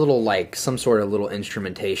almost like a little like some sort of little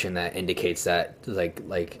instrumentation that indicates that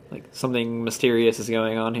like something mysterious is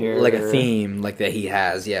going on here, like a theme like that he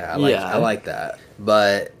has. Yeah, I like that.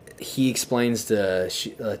 But he explains to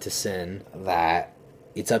Sin that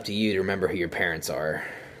it's up to you to remember who your parents are,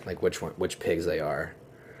 like which pigs they are,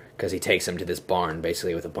 because he takes them to this barn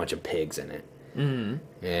basically with a bunch of pigs in it. And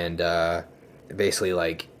basically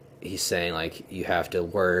like he's saying like you have to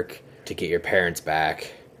work to get your parents back,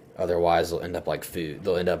 otherwise they'll end up food.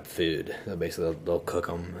 They'll cook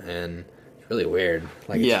them, and it's really weird.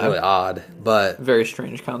 Like it's really odd, but very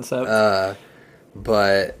strange concept.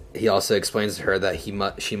 But he also explains to her that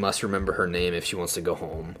she must remember her name if she wants to go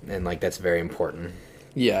home, and like that's very important.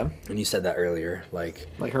 Yeah, and you said that earlier, like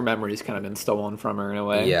her memory's kind of been stolen from her in a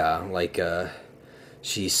way. Yeah, like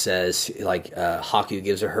she says like Haku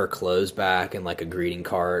gives her clothes back and like a greeting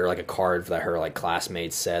card or like a card that her like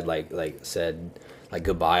classmates said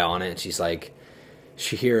goodbye on it, and she's like,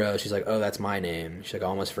 Chihiro, she's like, oh, that's my name. She's like, I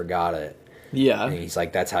almost forgot it. Yeah. And he's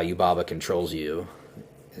like, that's how Yubaba controls you.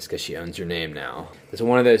 It's because she owns your name now. It's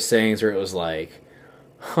one of those things where it was like,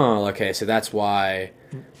 huh, okay, so that's why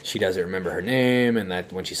she doesn't remember her name, and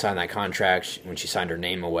that when she signed that contract, when she signed her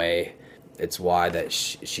name away, it's why that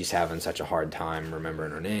she's having such a hard time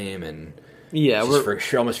remembering her name, and Yeah,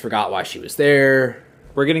 she almost forgot why she was there.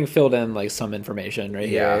 we're getting filled in like some information right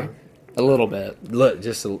Yeah. here. A little bit. Look,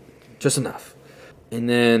 just enough. And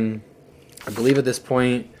then I believe at this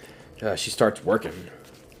point she starts working.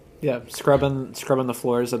 Yeah, scrubbing the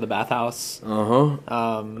floors of the bathhouse.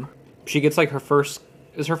 Uh-huh. She gets like her first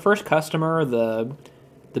customer, the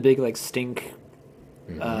big like stink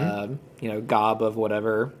gob of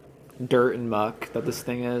whatever dirt and muck that this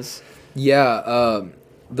thing is. Yeah,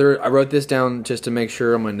 I wrote this down just to make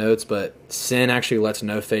sure on my notes, but Sin actually lets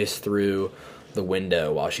No Face through the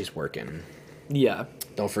window while she's working. Yeah.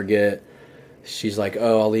 Don't forget, she's like,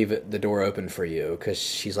 "Oh, I'll leave the door open for you," because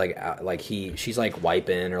she's like, she's like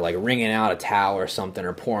wiping or like wringing out a towel or something,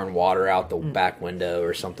 or pouring water out the back window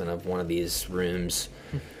or something of one of these rooms.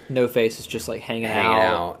 No Face is just like hanging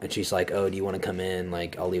out, and she's like, "Oh, do you want to come in?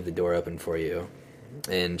 Like, I'll leave the door open for you."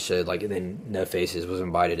 And so like, then No Faces was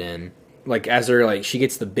invited in. Like, as they're like, she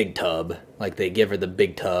gets the big tub. Like, they give her the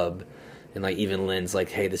big tub, and like even Lynn's like,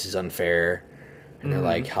 "Hey, this is unfair," and they're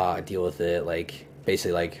like, "Ha, deal with it." Like,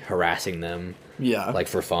 basically like harassing them. Yeah. Like,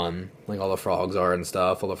 for fun, like all the frogs are and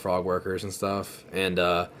stuff, all the frog workers and stuff, and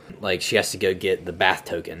like she has to go get the bath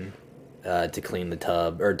token to clean the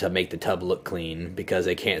tub, or to make the tub look clean, because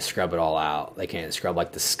they can't scrub it all out. They can't scrub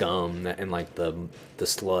like the scum and like the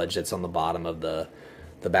sludge that's on the bottom of the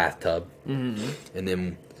bathtub. And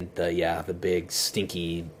then the big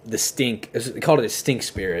stinky, they called it a stink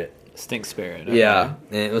spirit. Stink spirit. Okay. Yeah,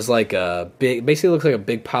 and it was like basically looks like a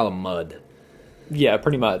big pile of mud. Yeah,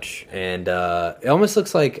 pretty much. And it almost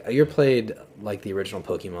looks like you played like the original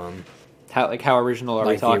Pokemon. How original are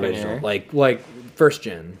we talking here? Like first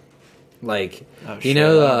gen. Like, do you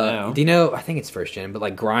know, I think it's first gen, but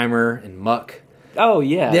like Grimer and Muck. Oh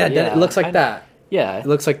yeah. Yeah, it looks like that. Yeah. It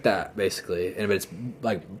looks like that basically, and it's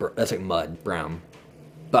like that's like mud brown.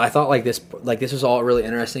 But I thought like this was all really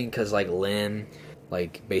interesting because like Lynn,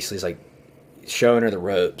 like basically is like showing her the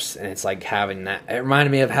ropes, and it's like having that. It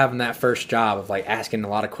reminded me of having that first job of like asking a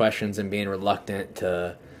lot of questions and being reluctant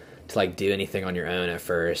to like do anything on your own at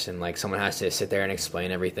first, and like someone has to sit there and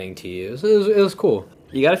explain everything to you. So it was cool.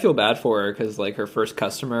 You gotta feel bad for her because like her first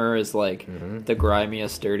customer is like the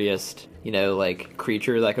grimiest, dirtiest, like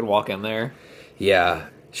creature that could walk in there. Yeah.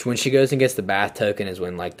 When she goes and gets the bath token is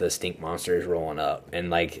when like the stink monster is rolling up, and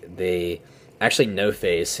like they actually No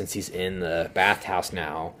Face, since he's in the bathhouse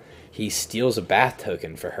now, he steals a bath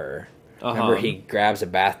token for her. Remember, he grabs a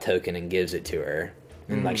bath token and gives it to her,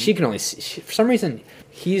 and like she can only for some reason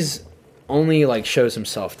he's only like shows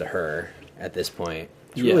himself to her at this point.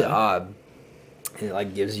 It's really odd. And it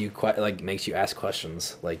like gives you makes you ask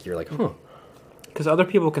questions. Like you're like, huh? Because other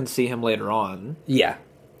people can see him later on. Yeah,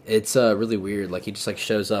 it's really weird. Like he just like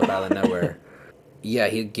shows up out of nowhere. Yeah,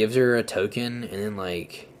 he gives her a token, and then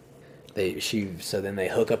like then they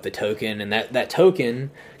hook up the token, and that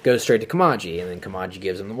token goes straight to Kamaji, and then Kamaji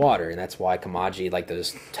gives him the water, and that's why Kamaji like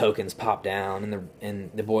those tokens pop down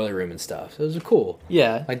in the boiler room and stuff. So it was cool.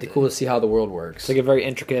 Yeah, like cool to see how the world works. It's like a very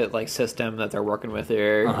intricate like system that they're working with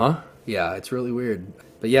here. Yeah, it's really weird.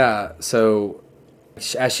 But yeah, so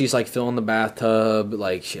as she's like filling the bathtub,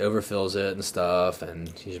 like she overfills it and stuff,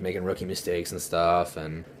 and she's making rookie mistakes and stuff,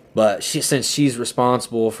 but since she's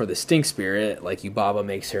responsible for the stink spirit, like Yubaba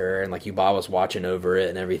makes her, and like Yubaba's watching over it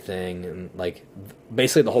and everything, and like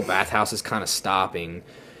basically the whole bathhouse is kind of stopping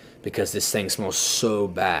because this thing smells so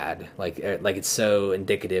bad. Like it's so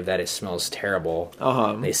indicative that it smells terrible.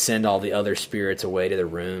 They send all the other spirits away to their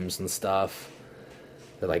rooms and stuff.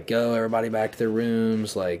 They're like, go everybody back to their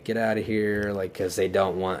rooms, like get out of here, like because they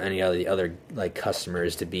don't want any of the other like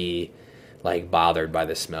customers to be like bothered by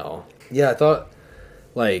the smell. Yeah, I thought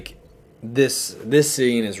like this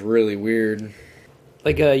scene is really weird.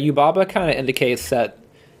 Like Yubaba kind of indicates that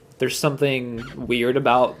there's something weird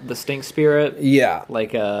about the stink spirit. Yeah,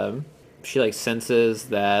 like she like senses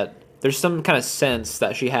that there's some kind of sense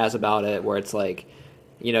that she has about it where it's like,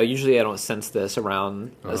 usually I don't sense this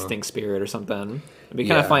around a stink spirit or something. We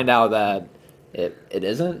kind of find out that it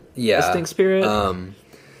isn't a stink spirit.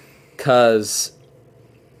 Because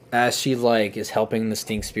as she like is helping the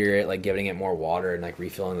stink spirit, like giving it more water and like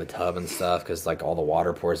refilling the tub and stuff, because like all the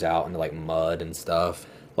water pours out into like mud and stuff.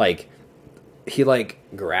 Like he like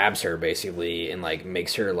grabs her basically and like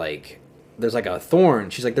makes her like there's like a thorn.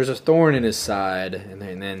 She's like, there's a thorn in his side, and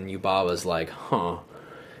then Yubaba's like, huh.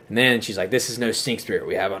 And then she's like, this is no stink spirit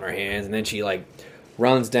we have on our hands. And then she like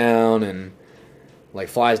runs down and like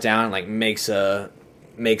flies down and like makes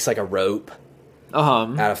like a rope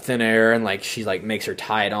Uh-huh. out of thin air, and like she like makes her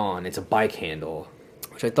tie it on. It's a bike handle,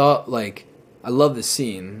 which I thought like I love this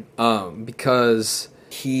scene because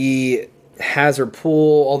he has her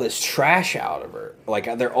pull all this trash out of her. Like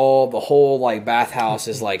the whole like bathhouse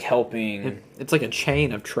is like helping. It's like a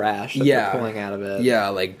chain of trash that Yeah. they're pulling out of it. Yeah,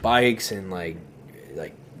 like bikes and like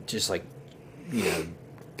just like, you know,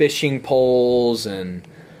 fishing poles and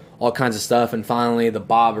all kinds of stuff. And finally the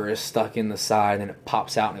bobber is stuck in the side and it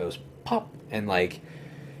pops out and it goes pop, and like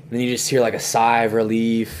then you just hear like a sigh of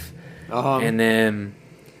relief. And then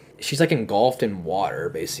she's like engulfed in water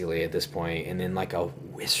basically at this point, and then like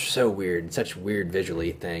it's so weird, such weird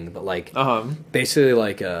visually thing, but like basically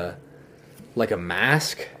like a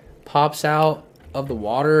mask pops out of the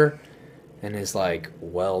water and is like,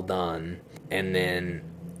 well done. And then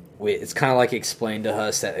it's kind of like explained to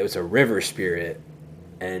us that it was a river spirit,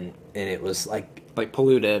 and it was like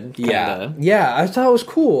polluted. Kinda. Yeah, I thought it was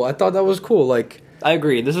cool. I thought that was cool. Like, I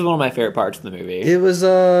agree. This is one of my favorite parts of the movie. it was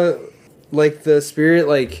like the spirit,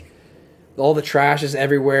 like all the trash is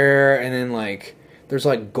everywhere, and then like there's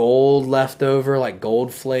like gold left over, like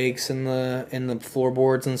gold flakes in the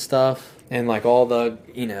floorboards and stuff. And like all the,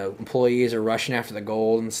 you know, employees are rushing after the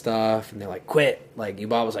gold and stuff, and they're like, quit. Like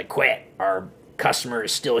Yubaba was like, quit. Our customer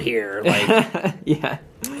is still here. Like, yeah.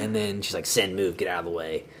 And then she's like, Sen, move, get out of the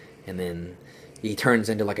way. And then he turns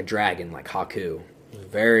into like a dragon, like Haku.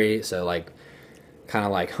 So like, kind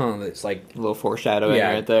of like, it's like A little foreshadowing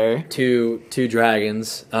right there. two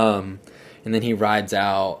dragons. And then he rides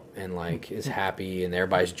out and like is happy, and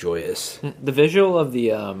everybody's joyous. The visual of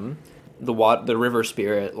the river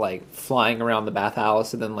spirit like flying around the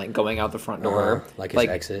bathhouse and then like going out the front door, like his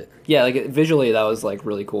exit. Yeah, like visually that was like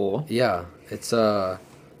really cool. Yeah, it's a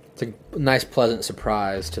nice, pleasant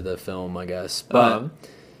surprise to the film, I guess. But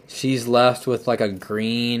she's left with like a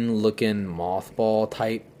green-looking mothball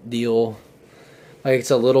type deal. Like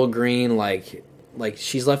it's a little green, like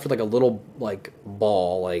she's left with like a little like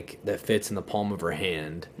ball like that fits in the palm of her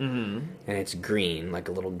hand, and it's green, like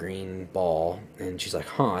a little green ball. And she's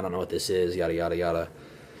like, I don't know what this is, yada yada yada.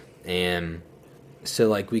 And so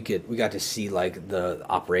like we got to see like the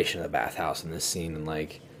operation of the bathhouse in this scene, and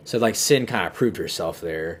like so like Sin kind of proved herself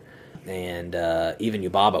there, and even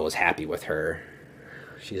Yubaba was happy with her.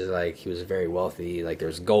 She's like, he was very wealthy, like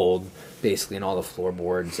there's gold basically in all the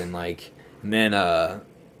floorboards, and like, and then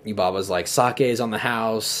Yubaba's like, sake is on the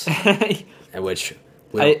house, and which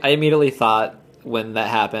I immediately thought when that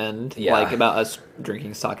happened, Yeah. like about us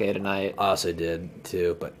drinking sake tonight. I also did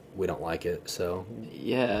too, but we don't like it, so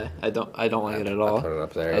Yeah, I don't like it at all. I put it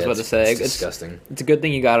up there. I was about to say it's disgusting. It's a good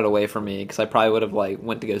thing you got it away from me, because I probably would have like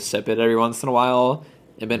went to go sip it every once in a while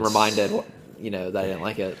and been reminded, you know, that I didn't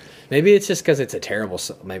like it. Maybe it's just because it's a terrible.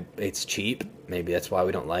 Maybe it's cheap. Maybe that's why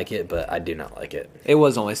we don't like it. But I do not like it. It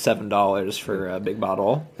was only $7 for a big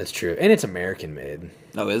bottle. That's true, and it's American made.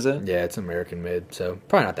 Oh, is it? Yeah, it's American made, so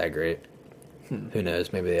probably not that great. Who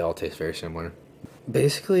knows? Maybe they all taste very similar.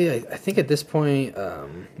 Basically, I think at this point,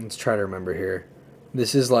 let's try to remember here.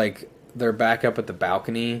 This is like they're back up at the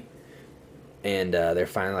balcony, and they're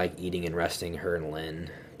finally like eating and resting. Her and Lynn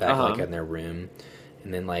back like in their room,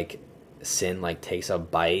 and then like Sin like takes a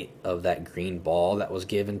bite of that green ball that was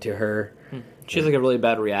given to her. She has like a really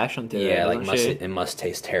bad reaction to it. Yeah, like doesn't she? it must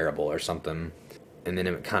taste terrible or something. And then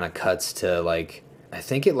it kind of cuts to like, I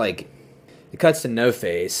think it cuts to No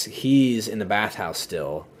Face. He's in the bathhouse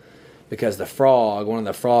still, because the frog, one of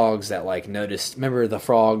the frogs that like noticed, remember the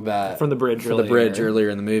frog that From the bridge earlier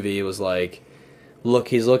in the movie, it was like, look,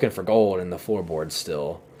 he's looking for gold in the floorboards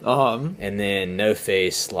still. And then No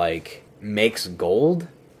Face like makes gold.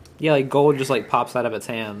 Yeah, like gold just like pops out of its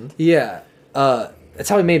hand. Yeah. That's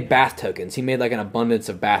how he made bath tokens. He made like an abundance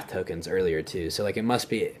of bath tokens earlier too. So like it must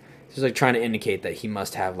be just like trying to indicate that he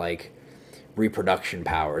must have like reproduction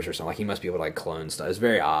powers or something. Like he must be able to like clone stuff. It's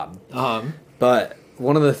very odd. But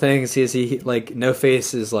one of the things is he like No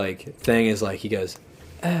Face's like thing is like he goes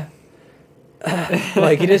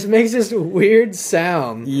like he just makes this weird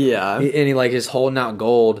sound. Yeah. And he like is holding out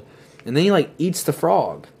gold, and then he like eats the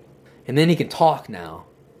frog, and then he can talk now.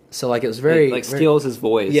 So like it was very like steals his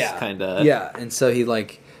voice, yeah, kind of. Yeah, and so he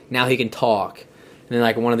like now he can talk, and then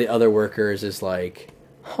like one of the other workers is like,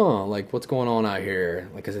 like what's going on out here?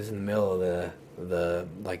 Like, 'cause it's in the middle of the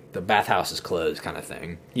like the bathhouse is closed kind of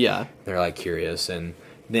thing. Yeah, they're like curious, and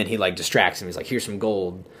then he like distracts him. He's like, here's some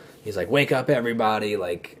gold. He's like, wake up everybody,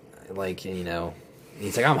 like you know.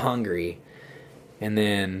 He's like, I'm hungry, and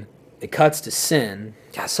then it cuts to Sin.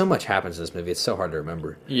 God, so much happens in this movie. It's so hard to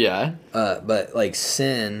remember. Yeah. But like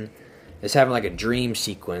Sin is having like a dream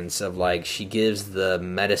sequence of like she gives the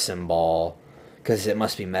medicine ball because it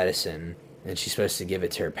must be medicine, and she's supposed to give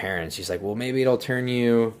it to her parents. She's like, well, maybe it'll turn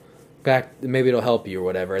you back, maybe it'll help you or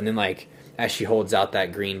whatever. And then like as she holds out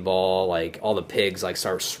that green ball, like all the pigs like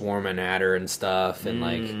start swarming at her and stuff, and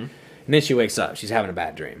like, and then she wakes up. She's having a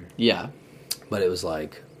bad dream. Yeah. But it was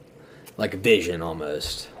like a vision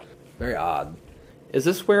almost. Very odd. Is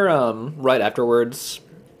this where right afterwards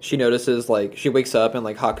she notices like she wakes up and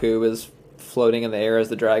like Haku is floating in the air as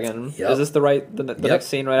the dragon? Yep. Is this the next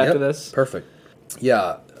scene right after this? Perfect.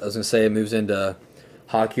 Yeah, I was gonna say it moves into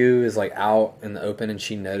Haku is like out in the open and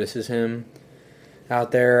she notices him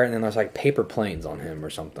out there, and then there's like paper planes on him or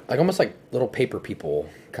something, like almost like little paper people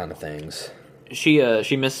kind of things. She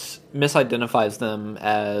misidentifies them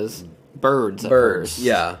as birds. Birds,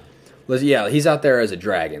 yeah. Well, yeah, he's out there as a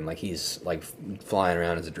dragon, like he's like flying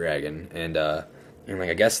around as a dragon, and like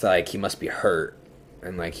I guess like he must be hurt,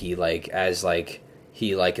 and like he like as like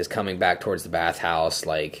he like is coming back towards the bathhouse,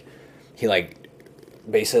 like he like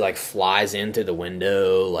basically like flies into the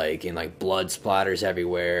window, like, and like blood splatters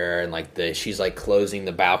everywhere, and like she's like closing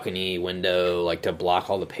the balcony window like to block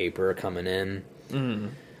all the paper coming in,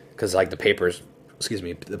 because like the papers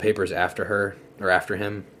after her or after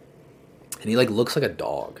him, and he like looks like a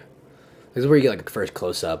dog. This is where you get like a first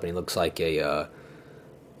close up, and he looks like a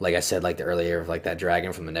like I said, like the earlier, like that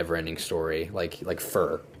dragon from the Neverending Story, like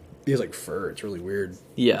fur. He has like fur. It's really weird.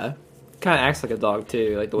 Yeah. Kind of acts like a dog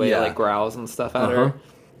too, like the way it like growls and stuff at her.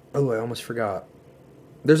 Oh, I almost forgot.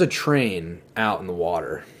 There's a train out in the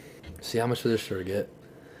water. See how much of this should I get?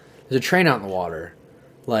 There's a train out in the water,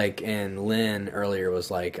 like, and Lynn earlier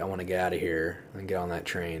was like, "I want to get out of here and get on that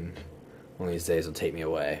train. One of these days will take me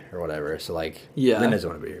away or whatever." So like, Lynn doesn't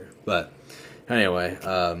want to be here. But anyway,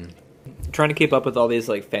 trying to keep up with all these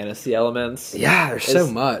like fantasy elements. Yeah, there's so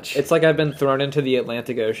much. It's like I've been thrown into the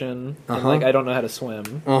Atlantic Ocean, and like I don't know how to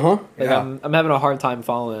swim. Like yeah. I'm having a hard time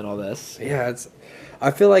following all this. Yeah, I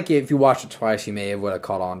feel like if you watched it twice, you may have would have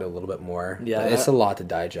caught on to a little bit more. Yeah, but it's a lot to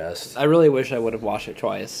digest. I really wish I would have watched it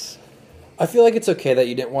twice. I feel like it's okay that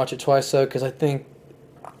you didn't watch it twice though, because I think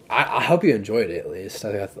I hope you enjoyed it at least.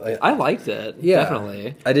 I liked it. Yeah,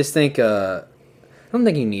 definitely. I just think I don't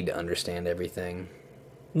think you need to understand everything.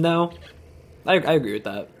 No, I agree with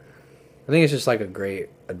that. I think it's just like a great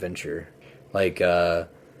adventure. Like I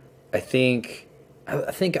think I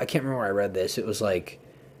can't remember where I read this. It was like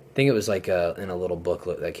I think it was like in a little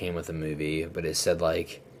booklet that came with the movie, but it said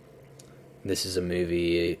like this is a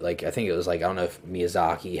movie, like I think it was like, I don't know if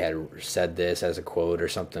Miyazaki had said this as a quote or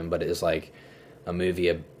something, but it was like a movie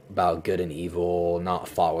about good and evil, not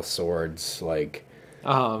fought with swords, like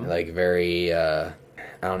very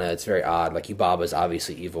I don't know, it's very odd. Like Yubaba's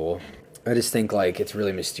obviously evil. I just think like it's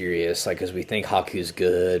really mysterious, like because we think Haku's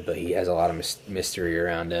good, but he has a lot of mystery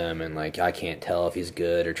around him, and like I can't tell if he's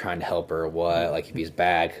good or trying to help her or what. Like if he's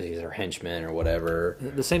bad because he's her henchman or whatever.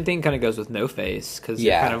 The same thing kind of goes with No Face, because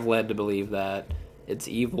you're kind of led to believe that it's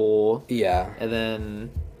evil. Yeah, and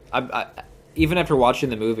then I even after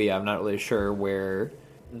watching the movie, I'm not really sure where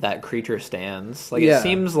that creature stands. Like it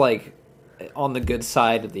seems like on the good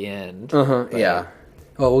side at the end. Yeah.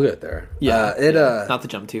 Oh, we'll get there. Yeah, not to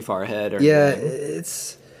jump too far ahead. Or anything.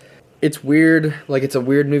 It's weird. Like it's a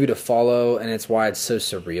weird movie to follow, and it's why it's so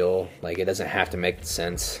surreal. Like it doesn't have to make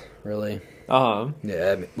sense, really.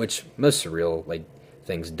 Yeah, which most surreal like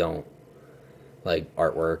things don't. Like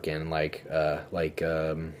artwork and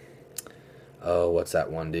what's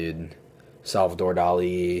that one dude? Salvador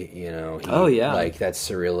Dali. You know. Like that's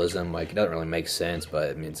surrealism. Like it doesn't really make sense,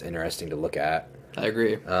 but I mean it's interesting to look at. I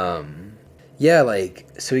agree. Yeah, like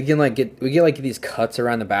so we get like these cuts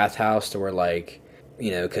around the bathhouse to where like,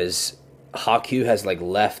 you know, because Haku has like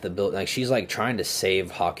left the building. Like she's like trying to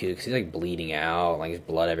save Haku because he's like bleeding out, like there's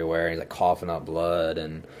blood everywhere. He's like coughing up blood,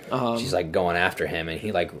 and she's like going after him, and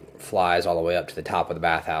he like flies all the way up to the top of the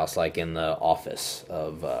bathhouse, like in the office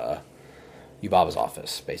of Yubaba's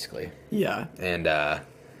office, basically. Yeah, and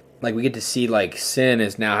like we get to see like Sin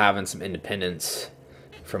is now having some independence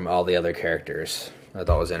from all the other characters. I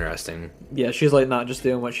thought was interesting. Yeah, she's like not just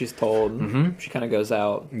doing what she's told. She kind of goes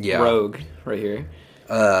out rogue right here.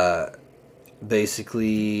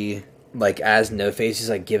 Basically, like as No Face is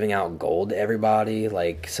like giving out gold to everybody,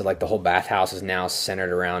 like so like the whole bathhouse is now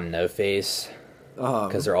centered around No Face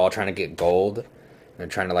because they're all trying to get gold. And they're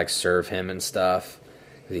trying to like serve him and stuff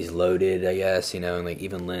because he's loaded, I guess, you know. And like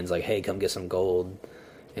even Lynn's like, "Hey, come get some gold,"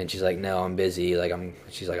 and she's like, "No, I'm busy." Like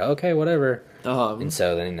she's like, "Okay, whatever." And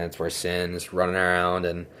so then that's where Sin's running around,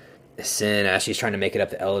 and Sin, as she's trying to make it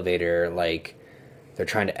up the elevator, like they're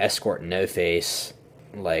trying to escort No Face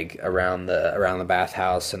like around the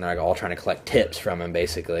bathhouse, and they're like all trying to collect tips from him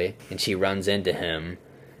basically. And she runs into him,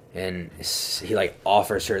 and he like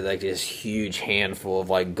offers her like this huge handful of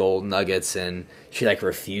like gold nuggets, and she like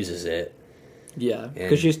refuses it. Yeah,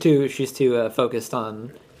 because she's too focused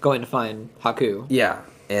on going to find Haku. Yeah,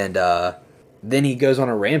 and then he goes on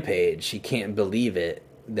a rampage. He can't believe it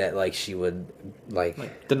that like she would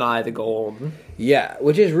like deny the gold. Yeah,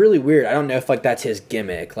 which is really weird. I don't know if like that's his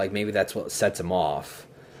gimmick. Like maybe that's what sets him off.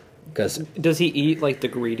 Because does he eat like the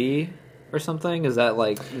greedy or something? Is that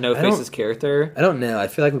like No Face's character? I don't know. I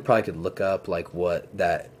feel like we probably could look up like what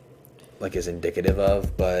that like is indicative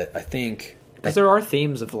of, but I think because there are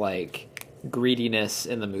themes of like greediness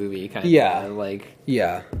in the movie, kind of. Yeah, like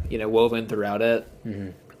yeah, woven throughout it.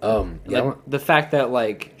 Mm-hmm. Like the fact that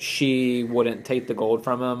like she wouldn't take the gold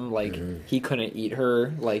from him, like he couldn't eat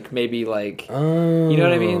her, like maybe like you know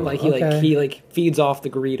what I mean? Like he feeds off the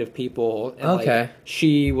greed of people, and like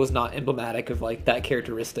she was not emblematic of like that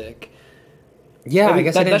characteristic. Yeah, I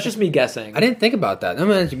guess that's just me guessing. I didn't think about that.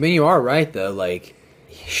 I mean, you are right though. Like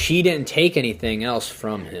she didn't take anything else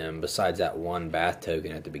from him besides that one bath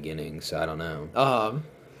token at the beginning. So I don't know.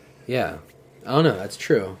 Yeah, I don't know. That's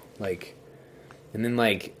true. Like. And then,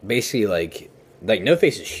 like, basically, like No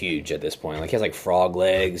Face is huge at this point. Like, he has, like, frog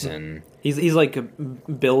legs, and... He's like,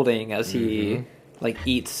 building as he, like,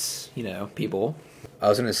 eats, people. I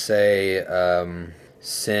was gonna say,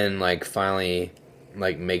 Sin, like, finally,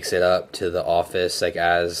 like, makes it up to the office, like,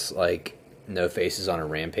 as, like, No Face is on a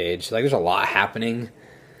rampage. Like, there's a lot happening.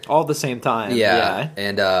 All at the same time. Yeah.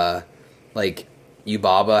 And, like,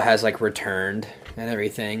 Yubaba has, like, returned... and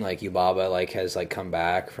everything. Like Yubaba like has like come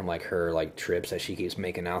back from like her like trips that she keeps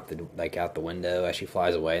making out the window as she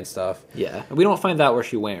flies away and stuff. Yeah, we don't find out where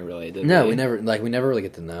she went really. Did no, we? we never really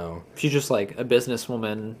get to know. She's just like a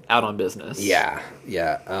businesswoman out on business. Yeah.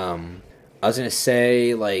 I was gonna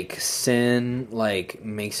say like Sin like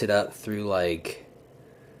makes it up through like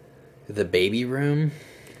the baby room,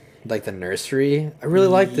 like the nursery. I really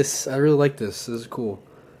like this. This is cool.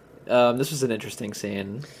 This was an interesting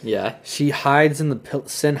scene. Yeah. She hides in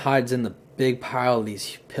Sin hides in the big pile of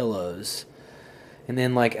these pillows. And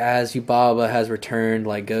then, like, as Yubaba has returned,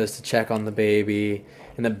 like, goes to check on the baby.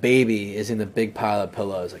 And the baby is in the big pile of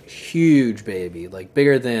pillows. Like, huge baby. Like,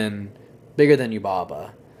 bigger than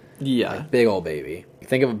Yubaba. Yeah. Like, big old baby.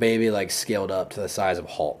 Think of a baby, like, scaled up to the size of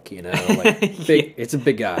Hulk, Like, big, yeah. It's a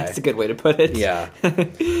big guy. That's a good way to put it. Yeah.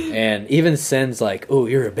 And even Sin's like, oh,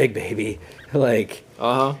 you're a big baby. Like...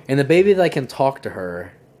 And the baby like can talk to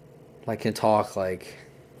her, like can talk like.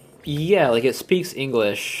 Yeah, like it speaks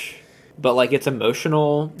English, but like its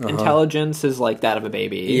emotional intelligence is like that of a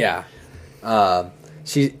baby. Yeah. The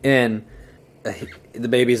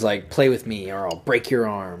baby's like, play with me or I'll break your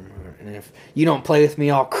arm, and if you don't play with me,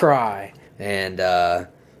 I'll cry, and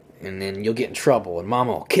then you'll get in trouble, and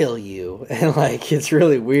Mama will kill you, and like it's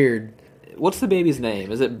really weird. What's the baby's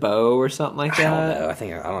name? Is it Bo or something like that? I don't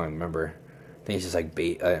know. I don't remember. I think it's just like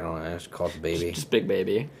I don't know. I just call it the baby. Just big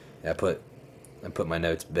baby. Yeah, I put my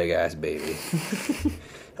notes big ass baby.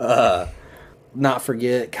 Not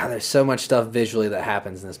forget. God, there's so much stuff visually that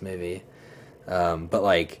happens in this movie. But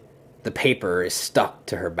like the paper is stuck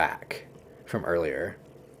to her back from earlier.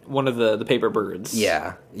 One of the paper birds.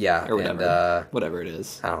 Yeah. Or whatever. And, whatever it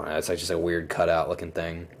is. I don't know. It's like just a weird cutout looking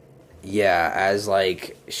thing. Yeah, as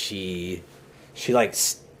like she like.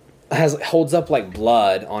 Holds up like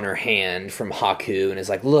blood on her hand from Haku and is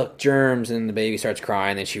like, look, germs, and the baby starts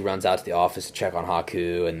crying. Then she runs out to the office to check on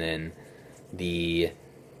Haku, and then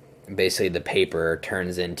basically the paper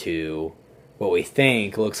turns into what we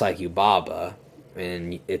think looks like Yubaba,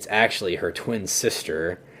 and it's actually her twin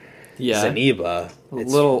sister, Zeniba.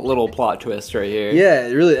 Little plot twist right here. Yeah,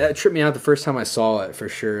 it tripped me out the first time I saw it for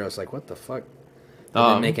sure. I was like, what the fuck? It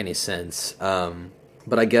didn't make any sense.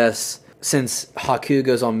 But I guess since Haku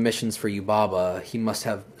goes on missions for Yubaba, he must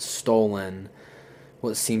have stolen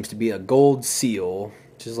what seems to be a gold seal,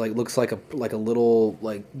 which is like looks like a little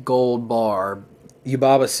like gold bar.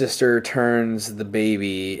 Yubaba's sister turns the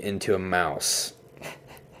baby into a mouse,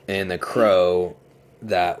 and the crow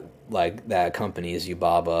that accompanies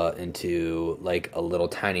Yubaba into like a little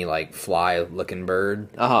tiny like fly looking bird.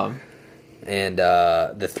 And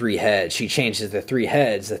the three heads, she changes the three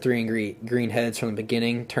heads, the three green heads from the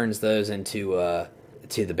beginning, turns those into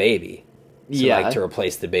to the baby. So, like, to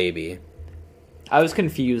replace the baby. I was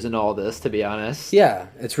confused in all this, to be honest. Yeah,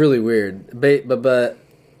 it's really weird. But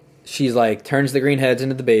she's like, turns the green heads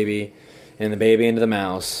into the baby, and the baby into the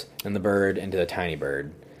mouse, and the bird into the tiny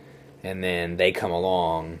bird. And then they come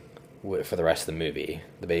along for the rest of the movie.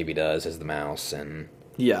 The baby does as the mouse, and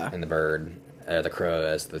the bird... the crow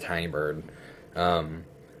as the tiny bird.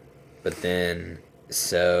 But then,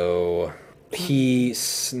 so he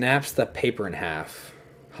snaps the paper in half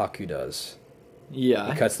Haku does.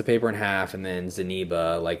 Yeah. He cuts the paper in half, and then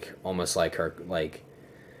Zeniba, like, almost like her, like,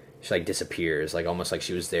 she, like, disappears. Like, almost like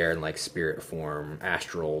she was there in, like, spirit form,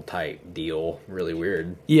 astral type deal. Really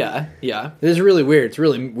weird. Yeah. Yeah. This is really weird. It's a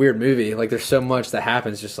really weird movie. Like, there's so much that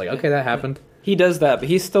happens, just like, okay, that happened. He does that, but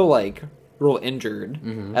he's still, like, real injured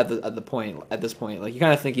at this point. Like, you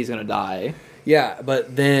kind of think he's going to die. Yeah,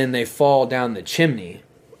 but then they fall down the chimney.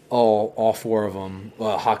 All four of them.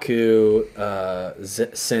 Haku,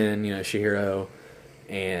 Sin, Chihiro,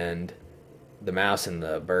 and the mouse and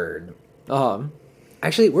the bird.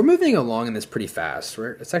 Actually, we're moving along in this pretty fast.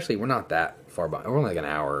 We're not that far behind. We're only like an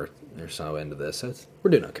hour or so into this, so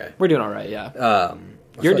we're doing okay. We're doing all right, yeah.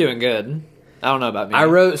 You're doing good. I don't know about me. I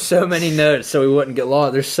wrote so many notes so we wouldn't get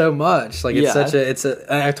lost. There's so much. Like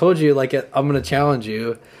I told you, like I'm gonna challenge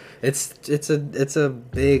you. It's a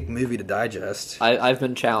big movie to digest. I've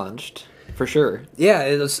been challenged for sure. Yeah,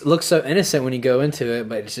 it looks so innocent when you go into it,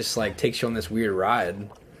 but it's just like takes you on this weird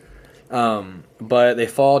ride. But they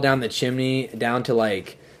fall down the chimney down to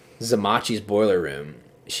like Zamachi's boiler room.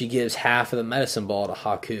 She gives half of the medicine ball to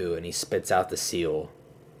Haku, and he spits out the seal.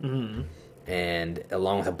 Mm-hmm. And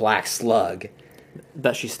along with a black slug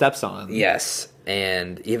that she steps on. Yes,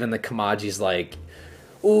 and even the Kamaji's like,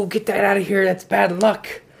 "Ooh, get that out of here! That's bad luck."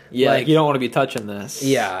 Yeah, like, you don't want to be touching this.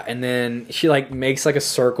 Yeah, and then she like makes like a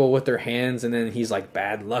circle with her hands, and then he's like,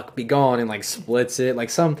 "Bad luck, be gone," and like splits it.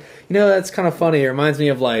 Like that's kind of funny. It reminds me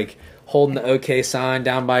of like holding the OK sign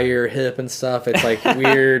down by your hip and stuff. It's like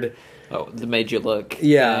weird. Oh, the made you look.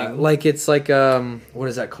 Yeah, thing. like it's like what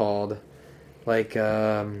is that called? Like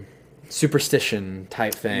superstition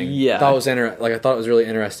type thing. Yeah, I thought it was really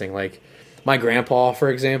interesting. Like my grandpa, for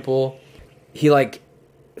example, he like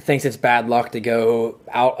thinks it's bad luck to go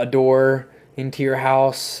out a door into your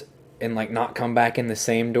house and like not come back in the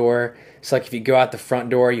same door. So like if you go out the front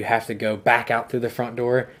door, you have to go back out through the front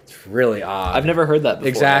door. It's really odd. I've never heard that before.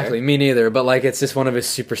 Exactly, me neither. But like it's just one of his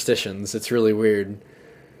superstitions. It's really weird.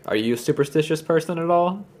 Are you a superstitious person at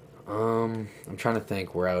all? I'm trying to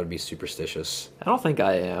think where I would be superstitious. I don't think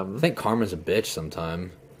I am. I think karma's a bitch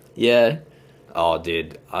sometime. Yeah. Oh,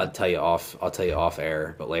 dude, I'll tell you off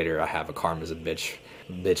air, but later I have a karma's a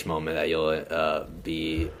bitch moment that you'll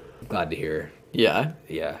be glad to hear. Yeah.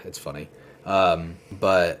 Yeah, it's funny.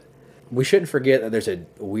 But we shouldn't forget that there's a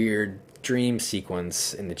weird dream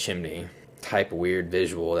sequence in the chimney. Type of weird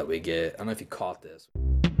visual that we get. I don't know if you caught this.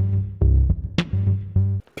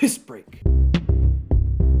 Piss break.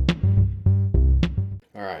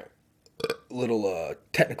 All right. Little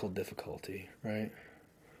technical difficulty, right?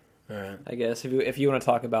 All right. I guess if you want to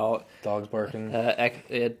talk about dogs barking,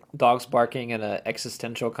 dogs barking and an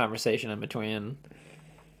existential conversation in between,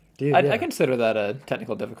 dude, I consider that a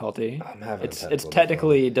technical difficulty. I'm having it's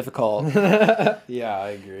technically difficult. Yeah, I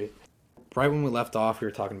agree. Right when we left off, we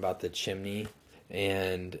were talking about the chimney,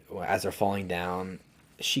 and as they're falling down,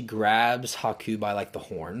 she grabs Haku by like the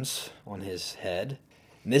horns on his head.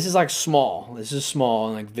 And this is like small. This is small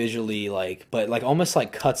and like visually like, but like almost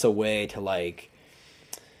like cuts away to like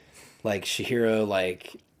Chihiro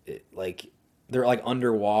like they're like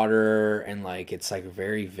underwater and like it's like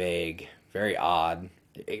very vague, very odd.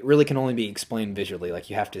 It really can only be explained visually.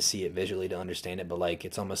 Like you have to see it visually to understand it. But like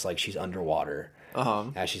it's almost like she's underwater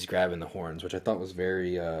as she's grabbing the horns, which I thought was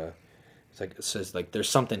very. It's like it says like there's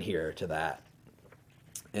something here to that.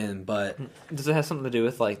 But does it have something to do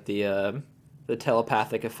with like the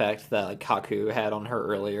telepathic effect that like Haku had on her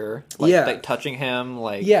earlier? Like touching him.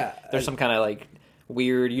 Like there's some kind of like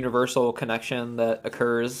weird universal connection that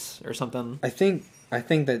occurs or something. I think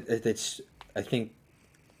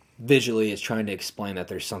visually it's trying to explain that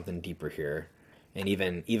there's something deeper here, and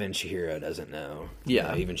even Chihiro doesn't know.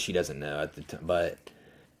 Yeah, even she doesn't know at the time. But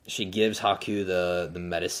she gives Haku the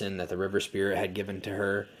medicine that the river spirit had given to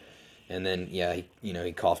her, and then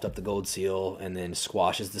he coughed up the gold seal and then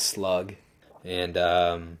squashes the slug, and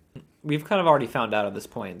we've kind of already found out at this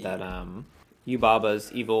point that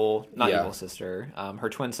Yubaba's evil sister, her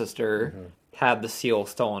twin sister, had the seal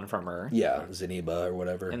stolen from her. Yeah, Zeniba or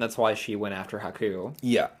whatever. And that's why she went after Haku.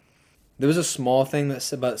 Yeah. There was a small thing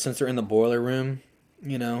that's about since they're in the boiler room,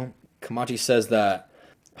 Kamachi says that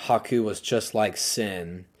Haku was just like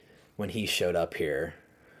Sin when he showed up here,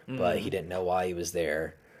 but he didn't know why he was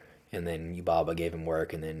there. And then Yubaba gave him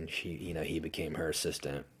work, and then he became her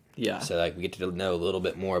assistant. Yeah. So like we get to know a little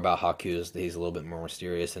bit more about Haku. He's a little bit more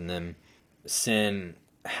mysterious, and then Sin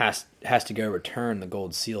has to go return the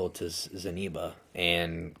gold seal to Zeniba,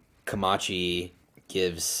 and Kamachi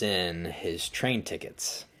gives Sin his train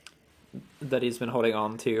tickets that he's been holding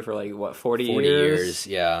on to for like what 40 years,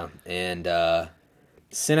 yeah. And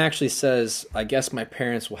Sin actually says, "I guess my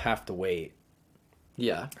parents will have to wait."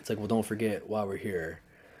 Yeah. It's like, well, don't forget why we're here.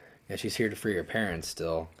 Yeah, she's here to free her parents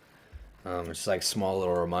still. It's just like small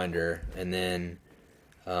little reminder, and then,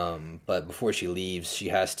 but before she leaves, she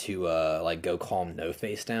has to like go calm No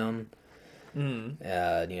Face down.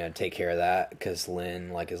 Take care of that because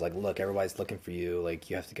Lynn like is like, look, everybody's looking for you. Like,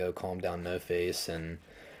 you have to go calm down No Face, and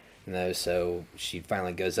so she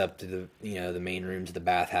finally goes up to the main room to the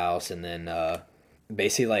bathhouse, and then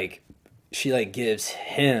basically like she like gives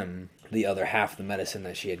him the other half of the medicine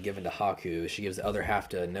that she had given to Haku. She gives the other half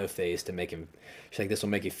to No Face to make him. She's like, this will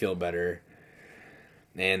make you feel better.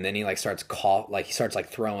 And then he like starts he starts like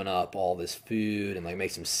throwing up all this food and like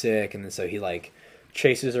makes him sick. And then so he like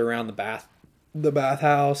chases her around the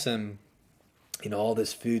bathhouse, and all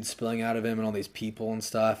this food spilling out of him and all these people and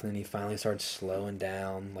stuff. And then he finally starts slowing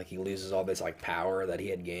down. Like, he loses all this like power that he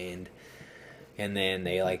had gained. And then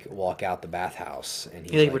they like walk out the bathhouse, and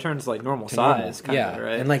he like returns to like normal size, kind of,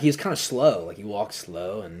 right? And like he's kind of slow, like he walks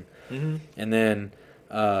slow, and then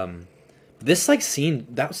this like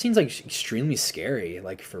scene's like extremely scary,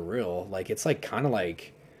 like for real. Like, it's like kind of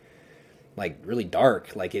like really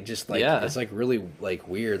dark. Like, it just like it's like really like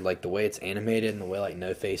weird, like the way it's animated and the way like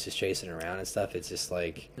No Face is chasing around and stuff. It's just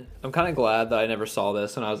like, I'm kind of glad that I never saw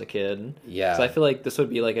this when I was a kid. Yeah, because I feel like this would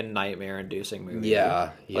be like a nightmare-inducing movie. Yeah.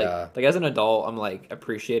 Like as an adult, I'm like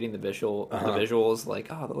appreciating the visuals. Like,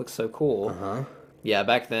 oh, that looks so cool. Yeah,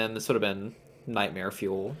 back then this would have been nightmare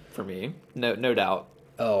fuel for me. No doubt.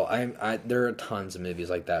 Oh, there are tons of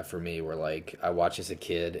movies like that for me where like I watch as a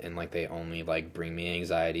kid and like they only like bring me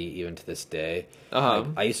anxiety even to this day. Like,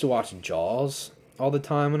 I used to watch Jaws all the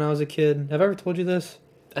time when I was a kid. Have I ever told you this?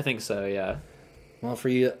 I think so, yeah. Well,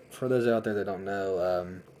 for those out there that don't know,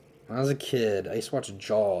 when I was a kid, I used to watch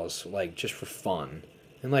Jaws like just for fun,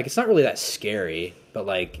 and like it's not really that scary, but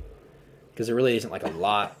like because there really isn't like a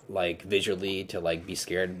lot like visually to like be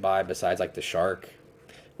scared by besides like the shark,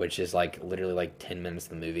 which is like literally like 10 minutes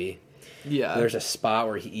of the movie. Yeah. There's a spot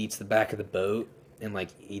where he eats the back of the boat and like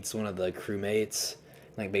eats one of the crewmates,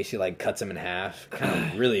 like basically like cuts him in half.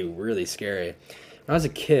 Kind of really, really scary. When I was a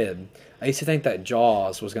kid, I used to think that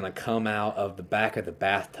Jaws was gonna come out of the back of the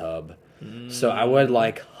bathtub. So I would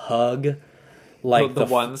like hug like the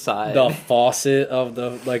one side, the faucet of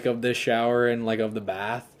the shower and like of the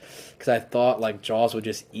bath, because I thought like Jaws would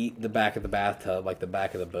just eat the back of the bathtub, like the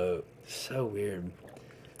back of the boat. So weird.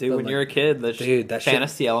 Dude, when you're a kid, that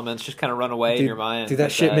fantasy elements just kind of run away in your mind. Dude,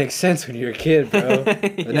 that shit makes sense when you're a kid, bro.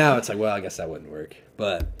 But now it's like, well, I guess that wouldn't work.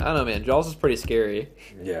 But I don't know, man. Jaws is pretty scary.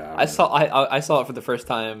 Yeah, I saw it for the first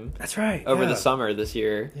time. That's right. Over the summer this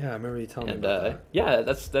year. Yeah, I remember you telling me about that. Yeah,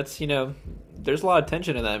 that's there's a lot of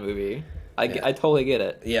tension in that movie. I totally get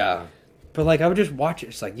it. Yeah. But like I would just watch it.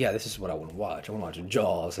 It's like, yeah, this is what I want to watch. I want to watch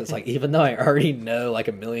Jaws. It's like, even though I already know like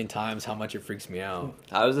a million times how much it freaks me out.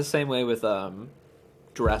 I was the same way with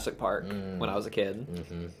Jurassic Park when I was a kid.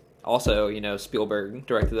 Mm-hmm. Also, Spielberg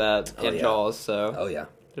directed that and Jaws. So yeah,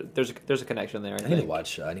 there's a connection there. I need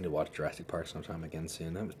to watch Jurassic Park sometime again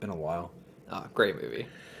soon. It's been a while. Great movie.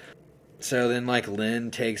 So then like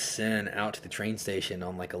Lynn takes Sin out to the train station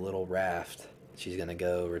on like a little raft. She's gonna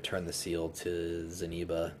go return the seal to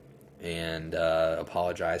Zeniba and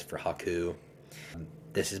apologize for Haku.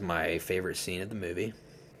 This is my favorite scene of the movie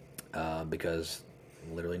because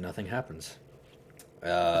literally nothing happens.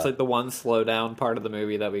 It's like the one slow down part of the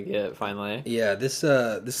movie that we get finally. Yeah, this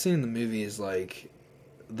scene in the movie is like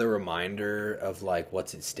the reminder of like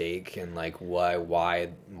what's at stake and like why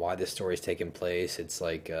this story's taking place. It's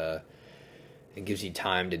like it gives you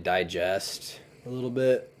time to digest a little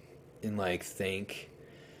bit and like think,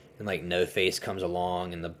 and like No Face comes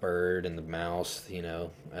along and the bird and the mouse, they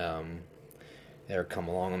come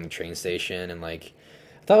along on the train station, and like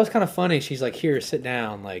I thought it was kind of funny. She's like, here, sit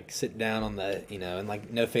down on the, and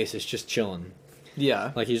like No Face is just chilling.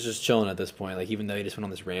 Yeah. Like he's just chilling at this point. Like even though he just went on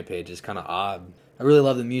this rampage, it's kind of odd. I really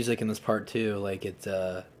love the music in this part too. Like it's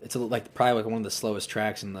like probably like one of the slowest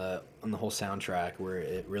tracks on the whole soundtrack, where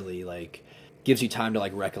it really like gives you time to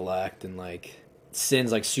like recollect, and like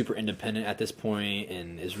Sin's like super independent at this point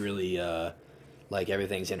and is really like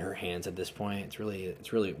everything's in her hands at this point. It's really a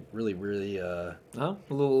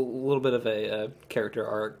little bit of a character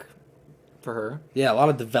arc for her. Yeah, a lot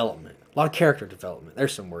of development, a lot of character development.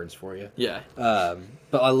 There's some words for you. Yeah.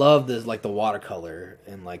 But I love this like the watercolor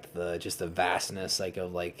and like the vastness like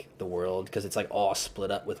of like the world, because it's like all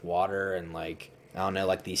split up with water, and like I don't know,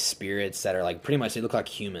 like these spirits that are like pretty much, they look like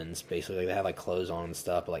humans basically. Like they have like clothes on and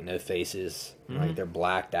stuff, but like no faces. Mm-hmm. Like they're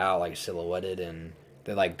blacked out, like silhouetted, and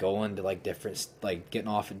they're like going to like different, like getting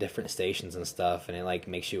off at different stations and stuff, and it like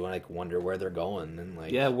makes you like wonder where they're going, and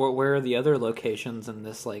like where are the other locations in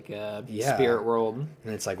this like spirit world?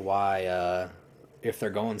 And it's like why if they're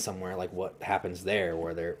going somewhere, like what happens there,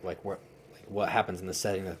 where they're like what happens in the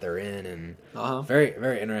setting that they're in, and very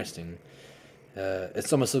very interesting.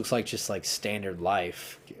 It almost looks like just like standard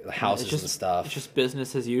life, the houses and stuff. It's just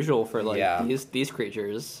business as usual for like Yeah. these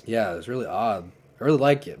creatures. Yeah, it's really odd. I really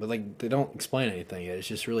like it, but like they don't explain anything yet. It's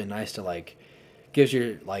just really nice to like gives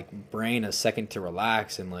your like brain a second to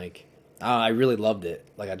relax, and like I really loved it.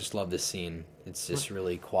 Like I just love this scene. It's just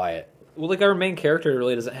really quiet. Well, like our main character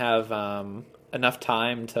really doesn't have enough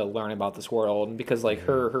time to learn about this world because like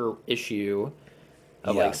her issue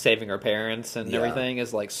of Yeah. like saving her parents and Yeah. everything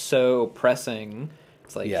is like so pressing.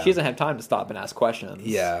 It's like Yeah. she doesn't have time to stop and ask questions.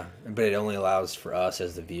 Yeah, but it only allows for us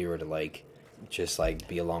as the viewer to like just like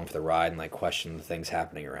be along for the ride and like question the things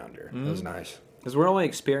happening around her. It was nice. Because we're only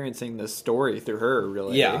experiencing this story through her,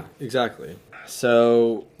 really. Yeah, exactly.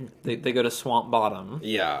 So They go to Swamp Bottom.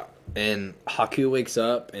 yeah, and Haku wakes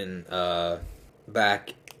up and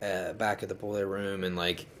back at the boiler room, and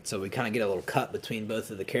like so we kind of get a little cut between both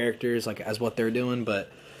of the characters, like as what they're doing.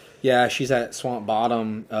 But yeah, she's at Swamp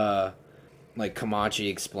Bottom. Like Kamachi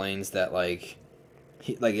explains that like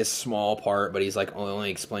he like it's a small part, but he's like only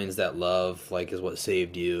explains that love like is what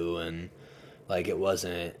saved you, and like it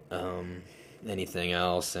wasn't anything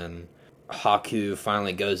else. And Haku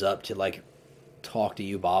finally goes up to like talk to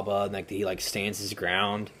Yubaba, and like he like stands his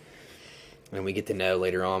ground, and we get to know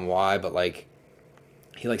later on why, but like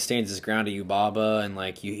he like stands his ground to Yubaba, and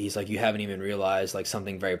like he's like, you haven't even realized like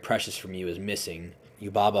something very precious from you is missing.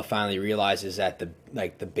 Yubaba finally realizes that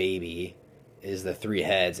the baby is the three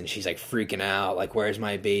heads, and she's like freaking out, like where's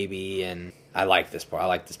my baby? And I like this part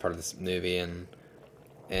of this movie. And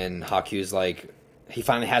Haku's like he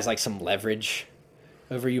finally has like some leverage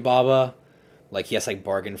over Yubaba. Like he has like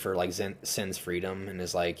bargain for like Sen's freedom, and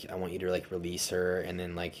is like, I want you to like release her. And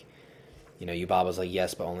then like, you know, Yubaba's like,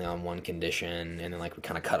 yes, but only on one condition. And then like we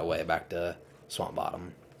kind of cut away back to Swamp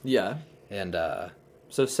Bottom. Yeah. And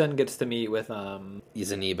So Sen gets to meet with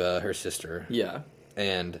Izaniba, her sister. Yeah.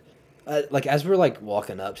 And like as we're like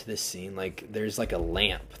walking up to this scene, like there's like a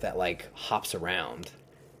lamp that like hops around.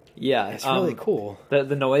 Yeah. It's really cool. The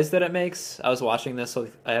noise that it makes. I was watching this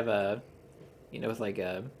with I have with like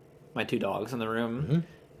my two dogs in the room. Mm-hmm.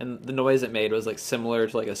 And the noise it made was like similar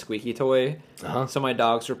to like a squeaky toy. Uh-huh. So my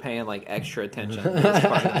dogs were paying like extra attention to this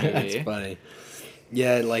part of the movie. That's funny.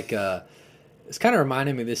 Yeah, like it's kind of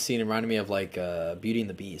reminded me of this scene. It reminded me of like Beauty and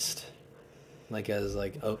the Beast. Like as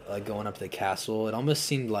like going up to the castle, it almost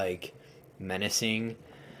seemed like menacing,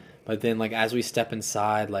 but then like as we step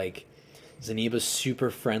inside, like Zaniba's super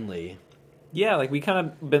friendly, Yeah, like we kind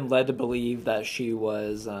of been led to believe that she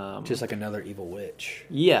was just like another evil witch.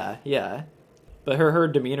 Yeah, yeah. But her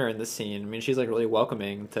demeanor in this scene, I mean, she's like really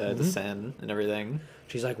welcoming to Sen and everything.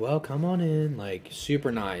 She's like, well, come on in, like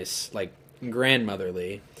super nice, like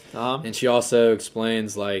grandmotherly. Uh-huh. And she also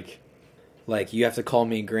explains like you have to call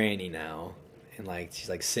me Granny now. And like she's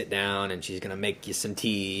like, sit down, and she's gonna make you some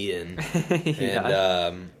tea, and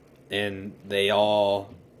Yeah. and they all,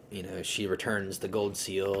 you know, she returns the gold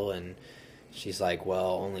seal, and she's like,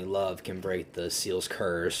 well, only love can break the seal's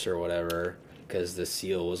curse or whatever, because the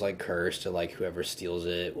seal was like cursed to like whoever steals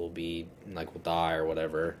it will die or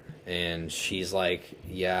whatever. And she's like,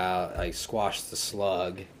 yeah, I squashed the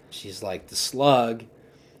slug. She's like, the slug,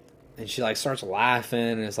 and she like starts laughing,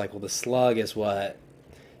 and it's like, well, the slug is what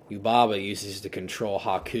Yubaba uses to control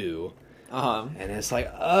Haku. Uh-huh. And it's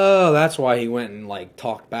like, oh, that's why he went and like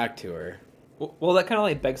talked back to her. Well, that kind of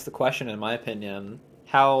like begs the question, in my opinion,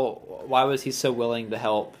 why was he so willing to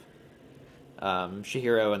help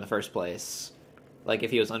Chihiro in the first place? Like,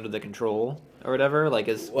 if he was under the control or whatever, like,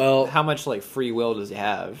 how much like free will does he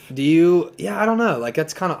have? Yeah, I don't know. Like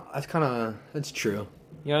that's true.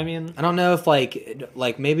 You know what I mean? I don't know if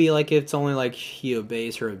like maybe like it's only like he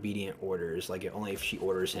obeys her obedient orders, like only if she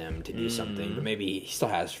orders him to do something. But maybe he still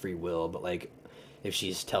has free will, but like if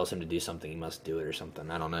she tells him to do something, he must do it or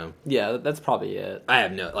something. I don't know. Yeah, that's probably it. I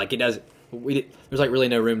have no like it does. There's like really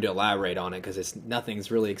no room to elaborate on it because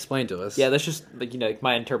nothing's really explained to us. Yeah, that's just like, you know,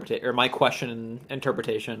 my my question and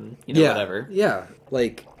interpretation. You know, whatever. Yeah,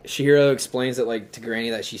 like Chihiro explains that like to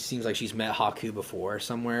Granny that she seems like she's met Haku before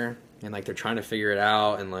somewhere, and like they're trying to figure it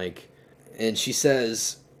out, and she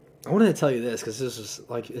says, I wanted to tell you this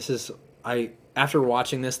because after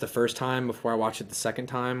watching this the first time before I watched it the second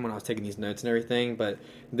time when I was taking these notes and everything, but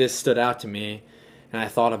this stood out to me. And I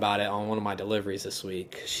thought about it on one of my deliveries this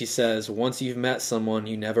week. She says, once you've met someone,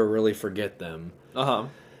 you never really forget them. Uh-huh.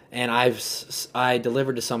 And I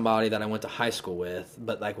delivered to somebody that I went to high school with,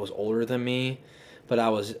 but like was older than me, but I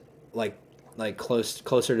was like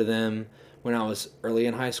closer to them, when I was early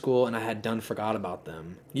in high school, and I had forgot about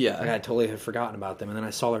them. Yeah. Like I totally had forgotten about them, and then I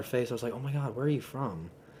saw their face. I was like, oh my god, where are you from?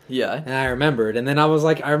 Yeah. And I remembered, and then I was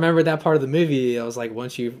like, I remembered that part of the movie. I was like,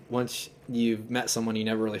 once you've met someone, you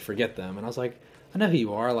never really forget them. And I was like, I know who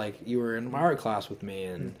you are. Like you were in my art class with me,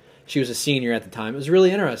 and she was a senior at the time. It was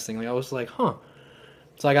really interesting. Like I was like, huh.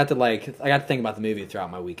 So I got to think about the movie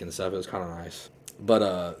throughout my week and stuff. It was kind of nice.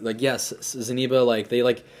 But like yes, Zeniba, like they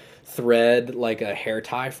like thread like a hair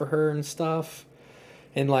tie for her and stuff,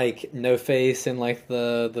 and like No Face and like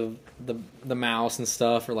the mouse and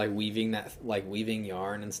stuff are like weaving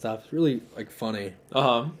yarn and stuff. It's really like funny.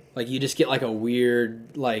 Like you just get like a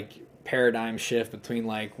weird like paradigm shift between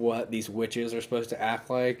like what these witches are supposed to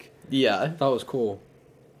act like. Yeah. I thought it was cool.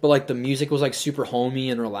 But like the music was like super homey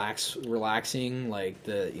and relaxing. Like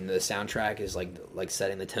the soundtrack is like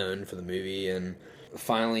setting the tone for the movie. And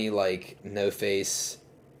finally, like No Face,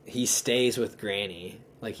 he stays with Granny.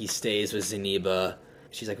 Like he stays with Zeniba.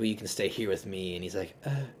 She's like, well, you can stay here with me, and he's like,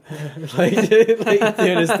 like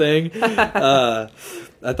doing his thing. I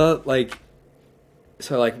thought like,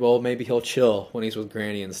 so like, well, maybe he'll chill when he's with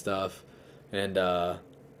Granny and stuff, and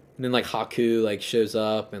then like Haku like shows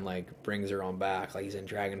up and like brings her on back, like he's in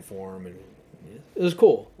dragon form, and it was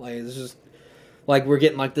cool. Like it's just like we're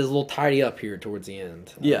getting like this little tidy up here towards the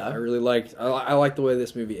end. Yeah, I really liked. I like the way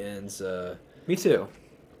this movie ends. Me too.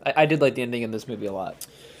 I did like the ending in this movie a lot.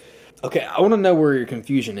 Okay, I want to know where your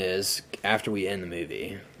confusion is after we end the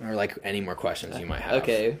movie, or like any more questions you might have.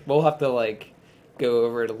 Okay, we'll have to like go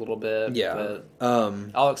over it a little bit. Yeah. But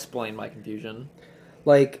I'll explain my confusion.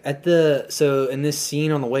 Like in this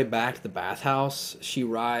scene on the way back to the bathhouse, she's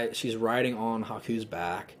riding on Haku's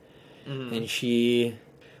back, and she,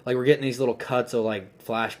 like, we're getting these little cuts of like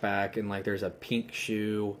flashback, and like there's a pink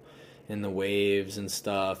shoe in the waves and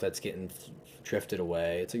stuff that's getting drifted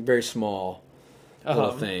away. It's like very small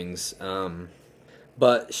little things.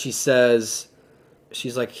 But she says,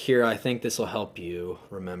 she's like, here, I think this will help you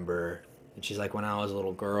remember. And she's like, when I was a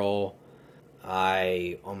little girl,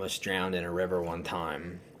 I almost drowned in a river one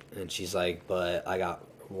time. And she's like, but I got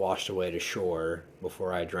washed away to shore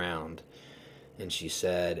before I drowned. And she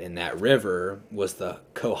said, and that river was the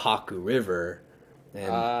Kohaku River.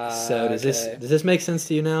 And so does this make sense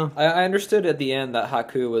to you now? I understood at the end that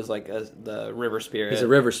Haku was like the river spirit. He's a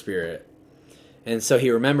river spirit. And so he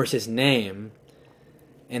remembers his name,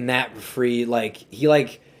 and that free, like, he,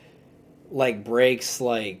 like breaks,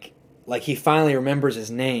 like he finally remembers his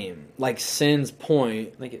name. Like, Sin's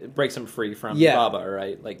point. Like, it breaks him free from Baba,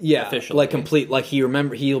 right? Like, officially. Like, complete, like,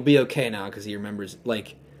 he'll be okay now, because he remembers,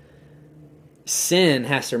 like, Sin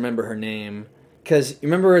has to remember her name, because,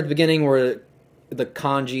 remember at the beginning where the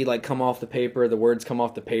kanji, like, come off the paper, the words come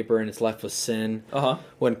off the paper, and it's left with Sin?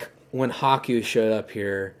 When Haku showed up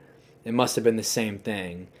here, it must have been the same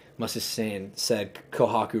thing. Must have said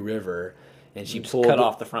Kohaku River, and she cut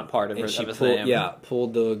off the front part of his name. Yeah,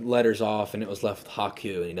 pulled the letters off, and it was left with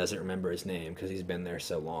Haku, and he doesn't remember his name because he's been there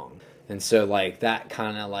so long. And so, like, that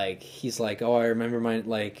kind of, like, he's like, oh, I remember my,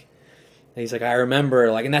 like, he's like, I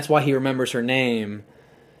remember, like, and that's why he remembers her name.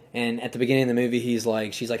 And at the beginning of the movie, she's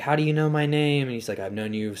like, how do you know my name? And he's like, I've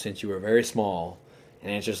known you since you were very small.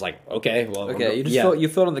 And it's just like, okay, well... Okay, you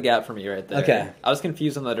filled in the gap for me right there. Okay. I was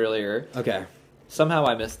confused on that earlier. Okay. Somehow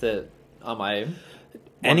I missed it on my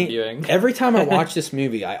viewing. Every time I watch this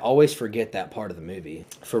movie, I always forget that part of the movie.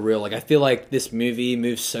 For real. Like, I feel like this movie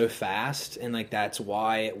moves so fast, and, like, that's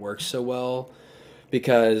why it works so well.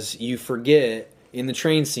 Because you forget, in the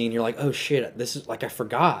train scene, you're like, oh, shit, this is... Like, I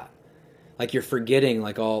forgot. Like, you're forgetting,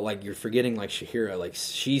 like, Chihiro. Like,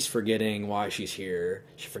 she's forgetting why she's here.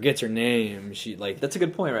 She forgets her name. She, like... That's a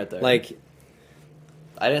good point right there. Like...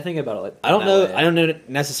 I didn't think about it like I don't know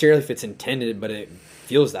necessarily if it's intended, but it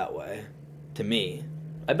feels that way to me.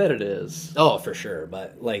 I bet it is. Oh, for sure.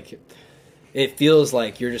 But, like, it feels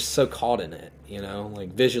like you're just so caught in it, you know?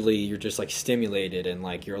 Like, visually, you're just, like, stimulated, and,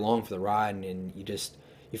 like, you're along for the ride, and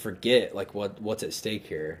you forget, like, what's at stake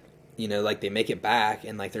here. You know, like, they make it back,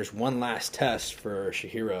 and, like, there's one last test for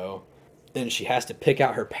Chihiro, and she has to pick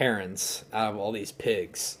out her parents out of all these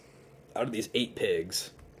pigs, out of these 8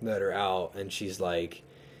 pigs that are out, and she's like,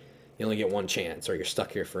 you only get one chance, or you're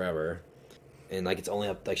stuck here forever. And, like, it's only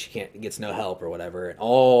up, like, gets no help or whatever, and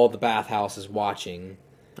all the bathhouse is watching.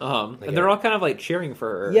 Like, and they're all kind of, like, cheering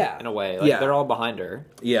for her, in a way. Like, they're all behind her.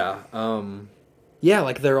 Yeah, yeah,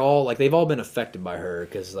 like, they're all, like, they've all been affected by her,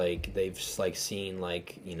 because, like, they've, like, seen,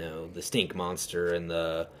 like, you know, the stink monster and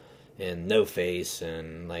No Face,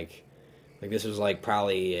 and, like, this was, like,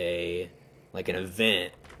 probably an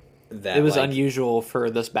event that, it was, like, unusual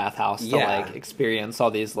for this bathhouse to, like, experience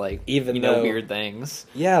all these, like, weird things.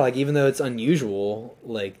 Yeah, like, even though it's unusual,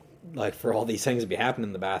 like, like for all these things to be happening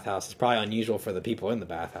in the bathhouse. It's probably unusual for the people in the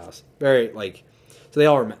bathhouse. Very like, so they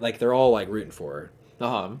all are like they're all like rooting for her.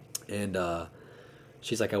 Uh-huh. And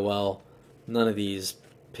she's like, oh, well, none of these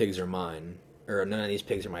pigs are mine, or none of these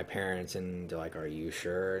pigs are my parents. And they're like, are you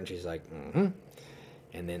sure? And she's like, mm-hmm.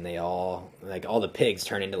 And then they all, like, all the pigs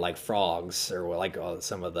turn into, like, frogs, or, like,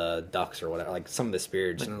 some of the ducks or whatever, like, some of the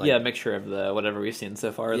spirits. And, like, yeah, a mixture of the whatever we've seen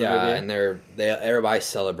so far in the yeah, movie. and everybody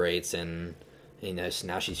celebrates, and, you know, so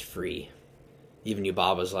now she's free. Even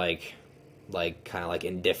Yubaba's, like kind of, like,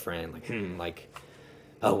 indifferent, like,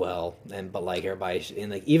 oh, well. But, like, everybody's,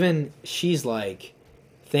 and, like, even she's, like,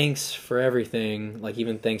 thanks for everything, like,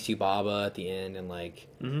 even thanks Yubaba at the end, and, like,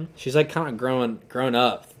 she's, like, kind of grown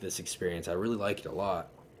up through this experience. I really like it a lot.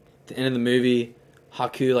 At the end of the movie,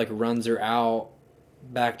 Haku, like, runs her out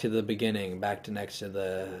back to the beginning, back to next to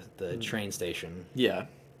the train station. Yeah.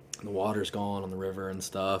 The water's gone on the river and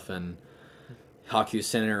stuff, and Haku's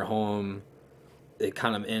sending her home. It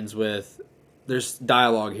kind of ends with, there's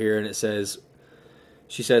dialogue here, and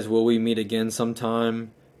she says, will we meet again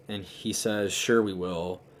sometime? And he says, sure we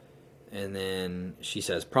will. And then she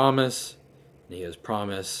says, promise. And he goes,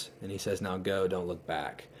 promise. And he says, now go, don't look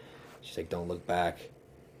back. She's like, don't look back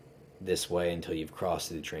this way until you've crossed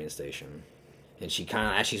to the train station. And she kind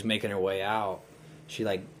of, as she's making her way out, she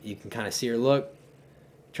like, you can kind of see her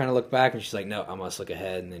trying to look back. And she's like, no, I must look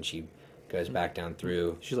ahead. And then she goes back down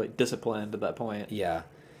through. She's like disciplined at that point. Yeah.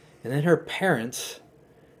 And then her parents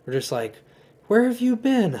are just like, where have you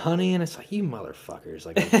been, honey? And it's like, you motherfuckers.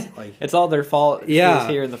 Like, it's all their fault. Yeah. She was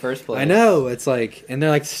here in the first place. I know. It's like, and they're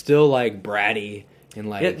like still like bratty and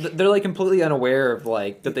like. Yeah, they're like completely unaware of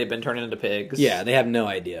like that they've been turning into pigs. Yeah, they have no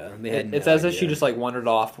idea. It's as if she just like wandered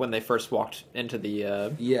off when they first walked into the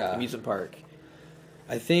amusement park.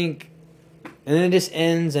 I think, and then it just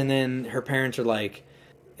ends, and then her parents are like,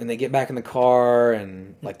 and they get back in the car,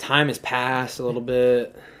 and like time has passed a little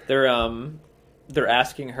bit. They're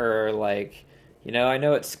asking her like, you know, I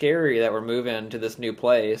know it's scary that we're moving to this new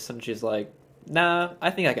place, and she's like, nah, I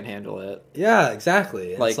think I can handle it. Yeah,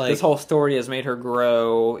 exactly. Like this whole story has made her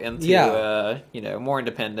grow into, you know, more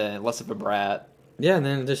independent, less of a brat. Yeah, and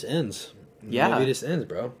then it just ends. Yeah, it just ends,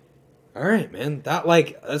 bro. All right, man.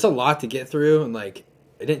 That's a lot to get through, and like,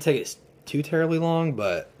 it didn't take it too terribly long,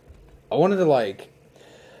 but I wanted to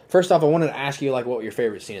first off, I wanted to ask you like what your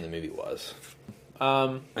favorite scene in the movie was.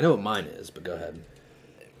 I know what mine is, but go ahead.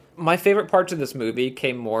 My favorite parts of this movie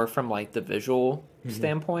came more from like the visual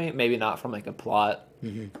standpoint, maybe not from like a plot.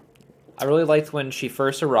 I really liked when she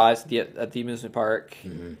first arrives at the amusement park,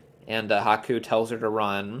 and Haku tells her to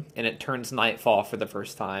run, and it turns nightfall for the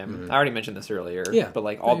first time. I already mentioned this earlier, but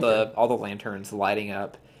like all the lanterns lighting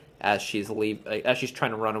up as she's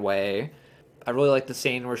trying to run away. I really like the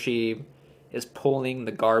scene where she is pulling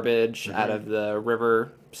the garbage out of the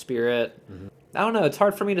river spirit. I don't know. It's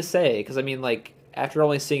hard for me to say because I mean, like, after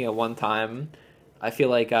only seeing it one time, I feel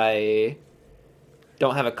like I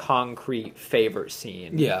don't have a concrete favorite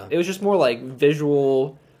scene. Yeah, it was just more like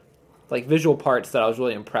visual parts that I was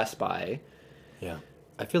really impressed by. Yeah,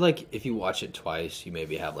 I feel like if you watch it twice, you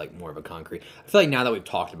maybe have like more of a concrete. I feel like now that we've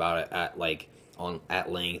talked about it at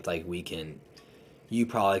length, like you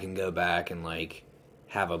probably can go back and like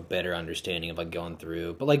have a better understanding of like going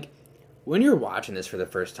through. But like when you're watching this for the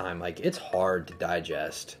first time, like it's hard to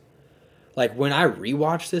digest. Like, when I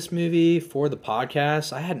rewatched this movie for the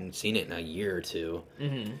podcast, I hadn't seen it in a year or two.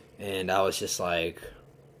 And I was just like,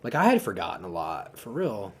 I had forgotten a lot, for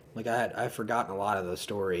real. Like, I'd forgotten a lot of the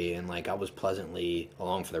story, and, like, I was pleasantly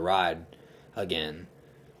along for the ride again.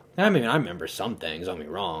 And I mean, I remember some things, don't get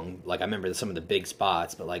me wrong. Like, I remember some of the big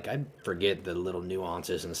spots, but, like, I forget the little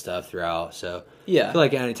nuances and stuff throughout. So, yeah. I feel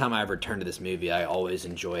like anytime I ever turn to this movie, I always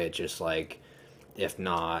enjoy it just, like, if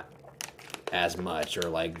not as much or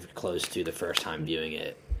like close to the first time viewing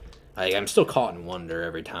it. Like, I'm still caught in wonder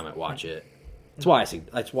every time I watch it. That's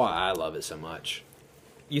why I love it so much.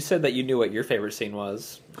 You said that you knew what your favorite scene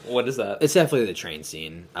was. What is that? It's definitely the train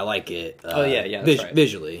scene. I like it. That's right.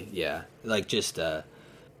 Visually, yeah. Like just it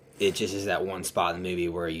just is that one spot in the movie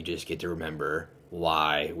where you just get to remember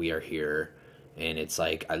why we are here, and it's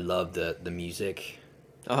like I love the music.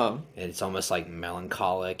 And it's almost like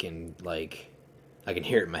melancholic and like. I can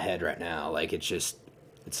hear it in my head right now. Like, it's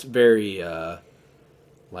very,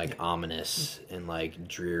 like, ominous and, like,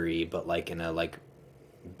 dreary, but, like, in a, like,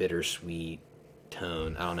 bittersweet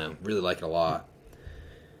tone. I don't know. Really like it a lot.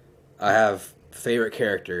 I have favorite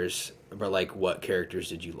characters, but, like, what characters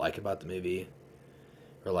did you like about the movie?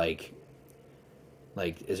 Or, like,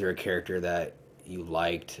 is there a character that you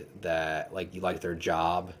liked you liked their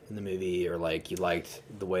job in the movie? Or, like, you liked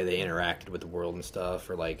the way they interacted with the world and stuff?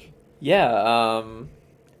 Or, like... Yeah,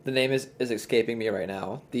 The name is escaping me right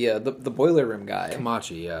now. The boiler room guy.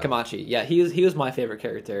 Kamachi, yeah. Kamachi. Yeah, he was my favorite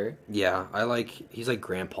character. Yeah, he's like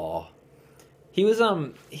grandpa. He was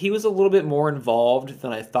a little bit more involved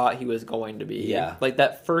than I thought he was going to be. Yeah. Like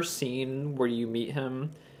that first scene where you meet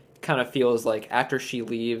him kind of feels like after she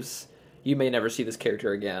leaves, you may never see this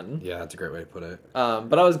character again. Yeah, that's a great way to put it.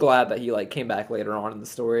 But I was glad that he like came back later on in the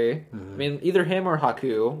story. Mm-hmm. I mean, either him or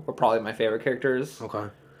Haku were probably my favorite characters. Okay.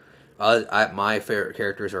 My favorite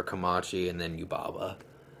characters are Kamachi and then Yubaba,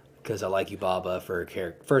 because I like Yubaba for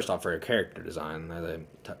first off for her character design, as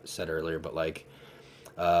I said earlier, but like,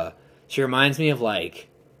 she reminds me of like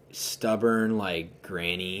stubborn like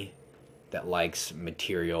granny that likes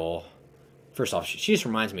material. First off, she just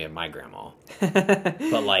reminds me of my grandma,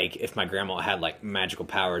 but like if my grandma had like magical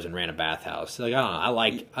powers and ran a bathhouse, like I don't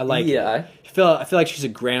know, I like Yeah. I feel like she's a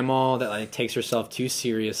grandma that like takes herself too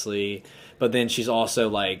seriously, but then she's also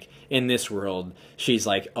like in this world she's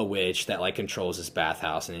like a witch that like controls this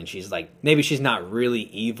bathhouse, and then she's like maybe she's not really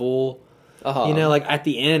evil, you know, like at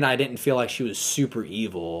the end I didn't feel like she was super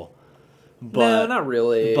evil, but No, not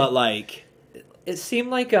really. but like it seemed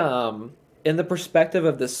like in the perspective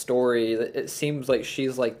of this story, it seems like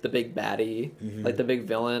she's like the big baddie, like the big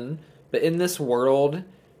villain. But in this world,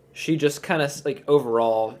 she just kind of like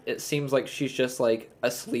overall, it seems like she's just like a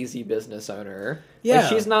sleazy business owner. Yeah. Like,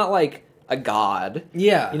 she's not like a god.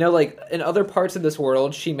 yeah, You know, like in other parts of this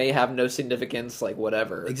world, she may have no significance, like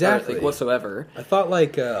whatever, Exactly. like whatsoever. I thought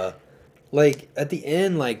like at the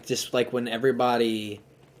end, like just like when everybody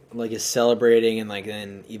like is celebrating, and like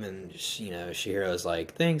then even you know Shihiro's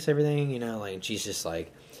like thanks everything, you know, like and she's just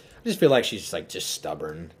like I just feel like she's just like just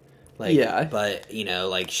stubborn, like Yeah. But you know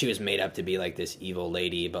like she was made up to be like this evil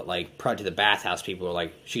lady, but like prior to the bathhouse, people were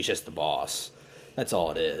like she's just the boss. That's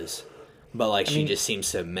all it is. But like she mean- just seems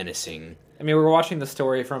so menacing. I mean, we're watching the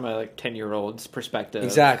story from a like 10-year-old's perspective.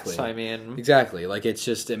 Exactly. So I mean, Exactly. Like it's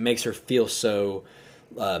just it makes her feel so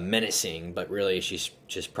menacing, but really she's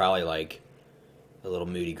just probably like a little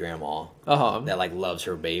moody grandma that like loves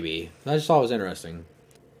her baby. I just thought it was interesting.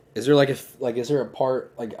 Is there is there a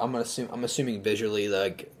part like I'm assuming visually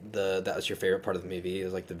like that was your favorite part of the movie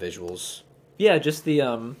is like the visuals? yeah, just the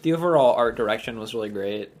overall art direction was really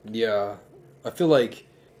great. Yeah, I feel like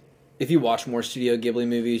if you watch more Studio Ghibli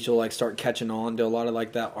movies, you'll like start catching on to a lot of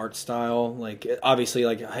like that art style. Like obviously,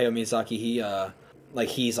 like Hayao Miyazaki,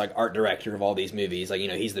 he's like art director of all these movies. Like you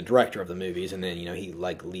know, he's the director of the movies, and then you know he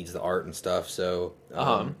like leads the art and stuff. So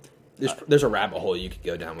there's a rabbit hole you could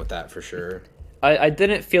go down with that for sure. I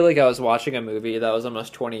didn't feel like I was watching a movie that was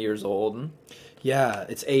almost 20 years old. Yeah,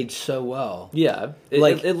 it's aged so well. Yeah,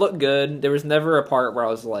 it looked good. There was never a part where I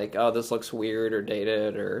was like, oh, this looks weird or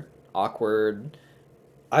dated or awkward.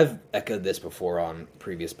 I've echoed this before on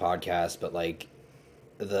previous podcasts, but like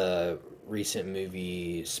the recent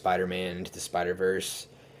movie Spider-Man Into the Spider-Verse,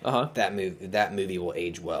 that movie will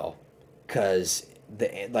age well because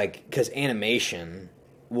animation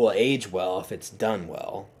will age well if it's done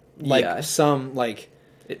well. Like Yeah. some like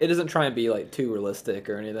It doesn't try and be like too realistic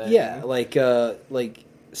or anything. yeah, like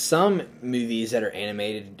some movies that are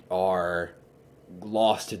animated are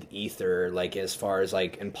lost to the ether, like as far as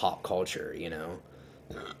like in pop culture, you know.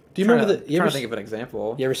 Do you remember Trying to think of an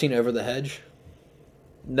example. You ever seen Over the Hedge?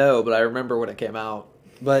 No, but I remember when it came out.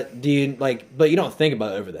 But do you but you don't think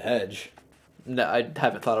about Over the Hedge. No, I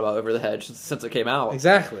haven't thought about Over the Hedge since it came out.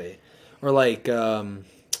 Exactly. Or like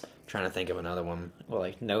trying to think of another one. Well,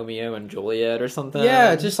 like Romeo and Juliet or something.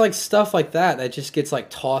 Yeah, just like stuff like that just gets like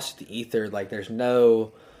tossed to the ether. Like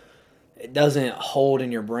it doesn't hold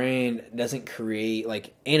in your brain, it doesn't create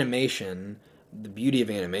like animation, the beauty of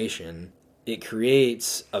animation, it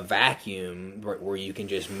creates a vacuum where you can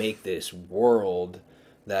just make this world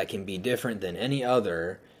that can be different than any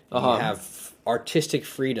other. You have artistic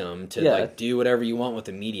freedom to like do whatever you want with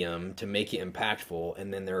the medium to make it impactful,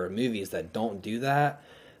 and then there are movies that don't do that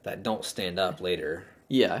don't stand up later.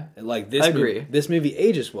 Yeah. Like this I agree. This movie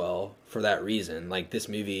ages well for that reason. Like this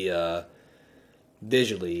movie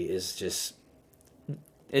visually is just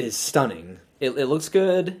is stunning. It looks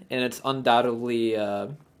good, and it's undoubtedly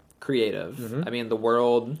creative. Mm-hmm. I mean, the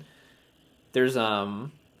world. There's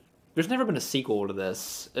never been a sequel to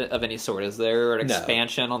this of any sort, is there? Or an No.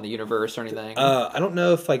 expansion on the universe or anything? I don't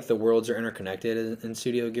know if like the worlds are interconnected in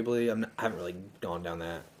Studio Ghibli. I haven't really gone down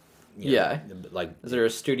that. Yeah. Like Is there a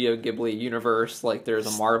Studio Ghibli universe like there's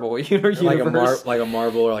a Marvel universe? like a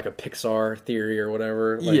Marvel or like a Pixar theory or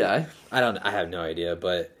whatever. Like, Yeah. I have no idea,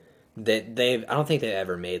 but I don't think they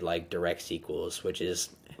ever made like direct sequels, which is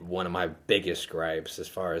one of my biggest gripes as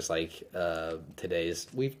far as like today's.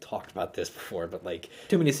 We've talked about this before, but like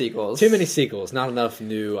Too many sequels. too many sequels, not enough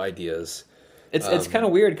new ideas. It's kind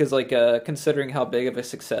of weird because like considering how big of a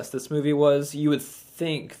success this movie was, you would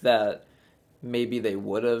think that maybe they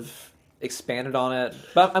would have expanded on it,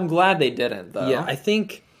 but I'm glad they didn't though. Yeah, I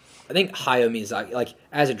think Hayao Miyazaki, like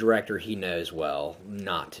as a director, he knows well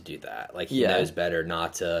not to do that. Like he knows better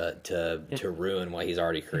not to ruin what he's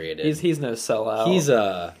already created. He's no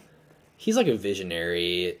sellout. He's like a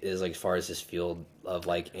visionary is like as far as his field of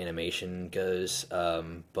like animation goes,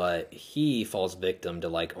 but he falls victim to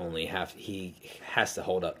like he has to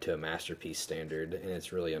hold up to a masterpiece standard, and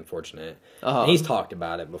it's really unfortunate. And he's talked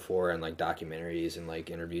about it before in like documentaries and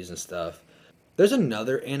like interviews and stuff. There's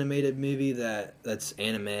another animated movie that's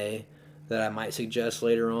anime that I might suggest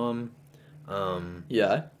later on.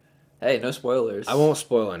 Yeah. Hey, no spoilers. I won't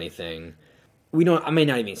spoil anything. I may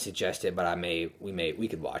not even suggest it, but we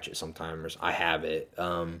could watch it sometime. I have it.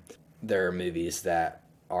 There are movies that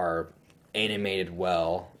are animated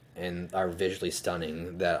well and are visually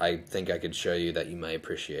stunning that I think I could show you that you might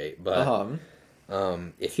appreciate. But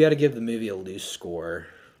if you had to give the movie a loose score,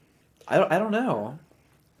 I don't know.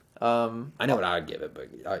 I know what I would give it,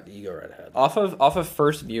 but you go right ahead. Off of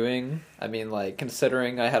first viewing, I mean, like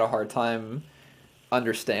considering I had a hard time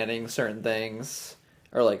understanding certain things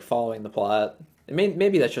or like following the plot. I mean,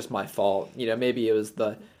 maybe that's just my fault. You know, maybe it was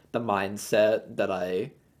the mindset that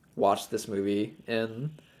I watched this movie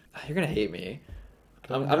in. You're gonna hate me.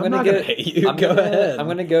 I'm gonna hate you. Go ahead. I'm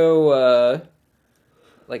gonna go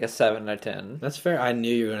like a 7 out of 10. That's fair. I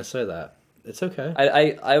knew you were gonna say that. It's okay.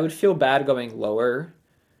 I would feel bad going lower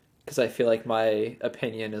because I feel like my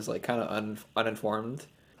opinion is like kind of uninformed.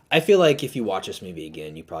 I feel like if you watch this movie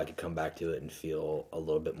again, you probably could come back to it and feel a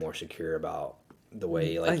little bit more secure about the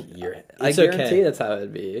way I guarantee that's how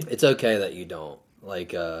it'd be. It's okay that you don't.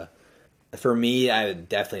 Like for me, I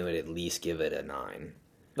would at least give it a 9.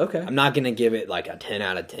 Okay. I'm not gonna give it like a 10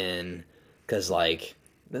 out of 10 because like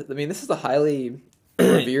I mean this is a highly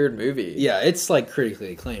revered movie. Yeah, it's like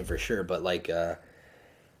critically acclaimed for sure, but like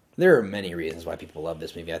there are many reasons why people love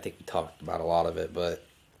this movie. I think we talked about a lot of it, but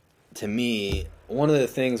to me, one of the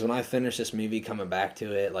things when I finished this movie, coming back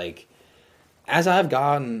to it, like as I've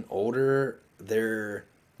gotten older,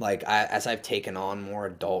 as I've taken on more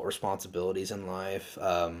adult responsibilities in life,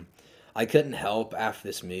 I couldn't help after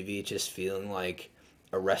this movie just feeling like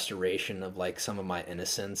a restoration of like some of my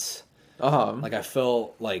innocence. Like I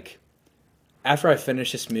felt like after I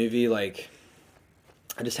finished this movie, like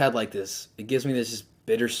I just had like this. It gives me this just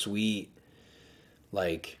bittersweet,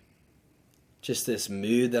 like just this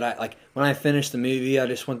mood that I like. When I finished the movie, I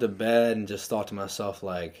just went to bed and just thought to myself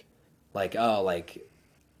like oh, like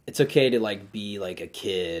it's okay to like be like a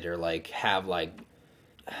kid or like have like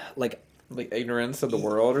ignorance of the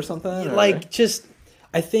world or something. Like just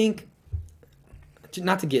I think.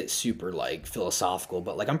 Not to get super like philosophical,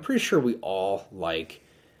 but like I'm pretty sure we're all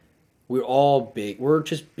big. We're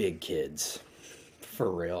just big kids, for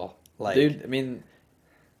real. Like, dude, I mean,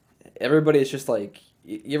 everybody's just like.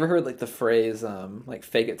 You ever heard like the phrase like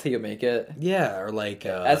 "fake it till you make it"? Yeah, or like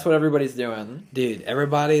that's what everybody's doing, dude.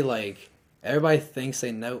 Everybody thinks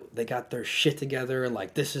they know they got their shit together.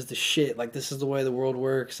 Like this is the shit. Like this is the way the world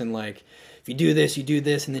works. And like if you do this, you do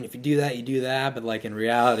this, and then if you do that, you do that. But like in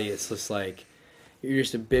reality, it's just like. You're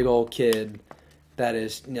just a big old kid that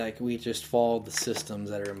is like we just follow the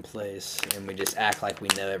systems that are in place and we just act like we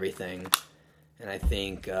know everything. And I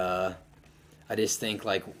think I just think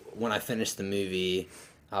like when I finished the movie,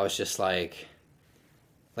 I was just like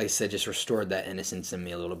I said, just restored that innocence in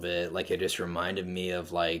me a little bit. Like it just reminded me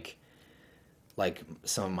of like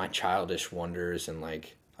some of my childish wonders and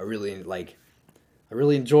like I really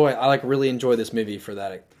enjoy this movie for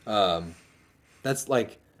that.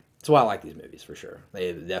 That's why I like these movies for sure.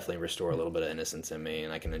 They definitely restore a little bit of innocence in me,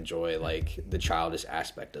 and I can enjoy like the childish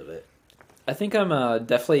aspect of it. I think I'm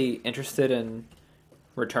definitely interested in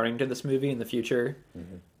returning to this movie in the future,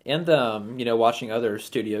 and watching other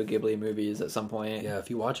Studio Ghibli movies at some point. Yeah,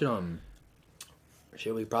 if you watch it on,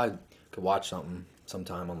 we probably could watch something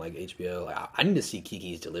sometime on like HBO. Like, I need to see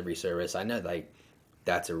Kiki's Delivery Service. I know like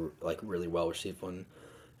that's a like really well received one.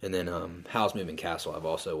 And then Howl's Moving Castle I've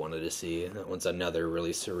also wanted to see. That one's another really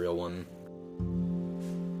surreal one.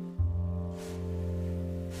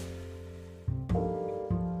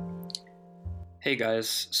 Hey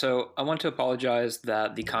guys, so I want to apologize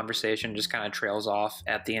that the conversation just kind of trails off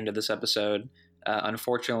at the end of this episode.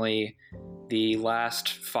 Unfortunately, the last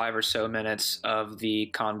 5 or so minutes of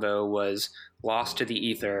the convo was lost to the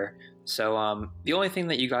ether. So the only thing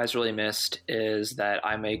that you guys really missed is that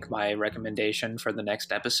I make my recommendation for the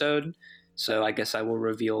next episode. So I guess I will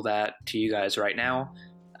reveal that to you guys right now.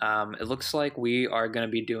 It looks like we are going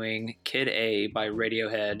to be doing Kid A by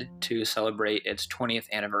Radiohead to celebrate its 20th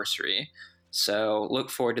anniversary. So look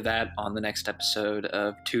forward to that on the next episode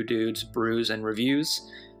of Two Dudes, Brews, and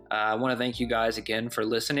Reviews. I want to thank you guys again for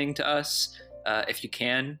listening to us. If you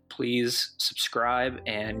can, please subscribe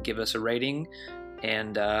and give us a rating.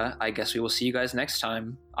 And I guess we will see you guys next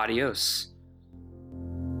time. Adios.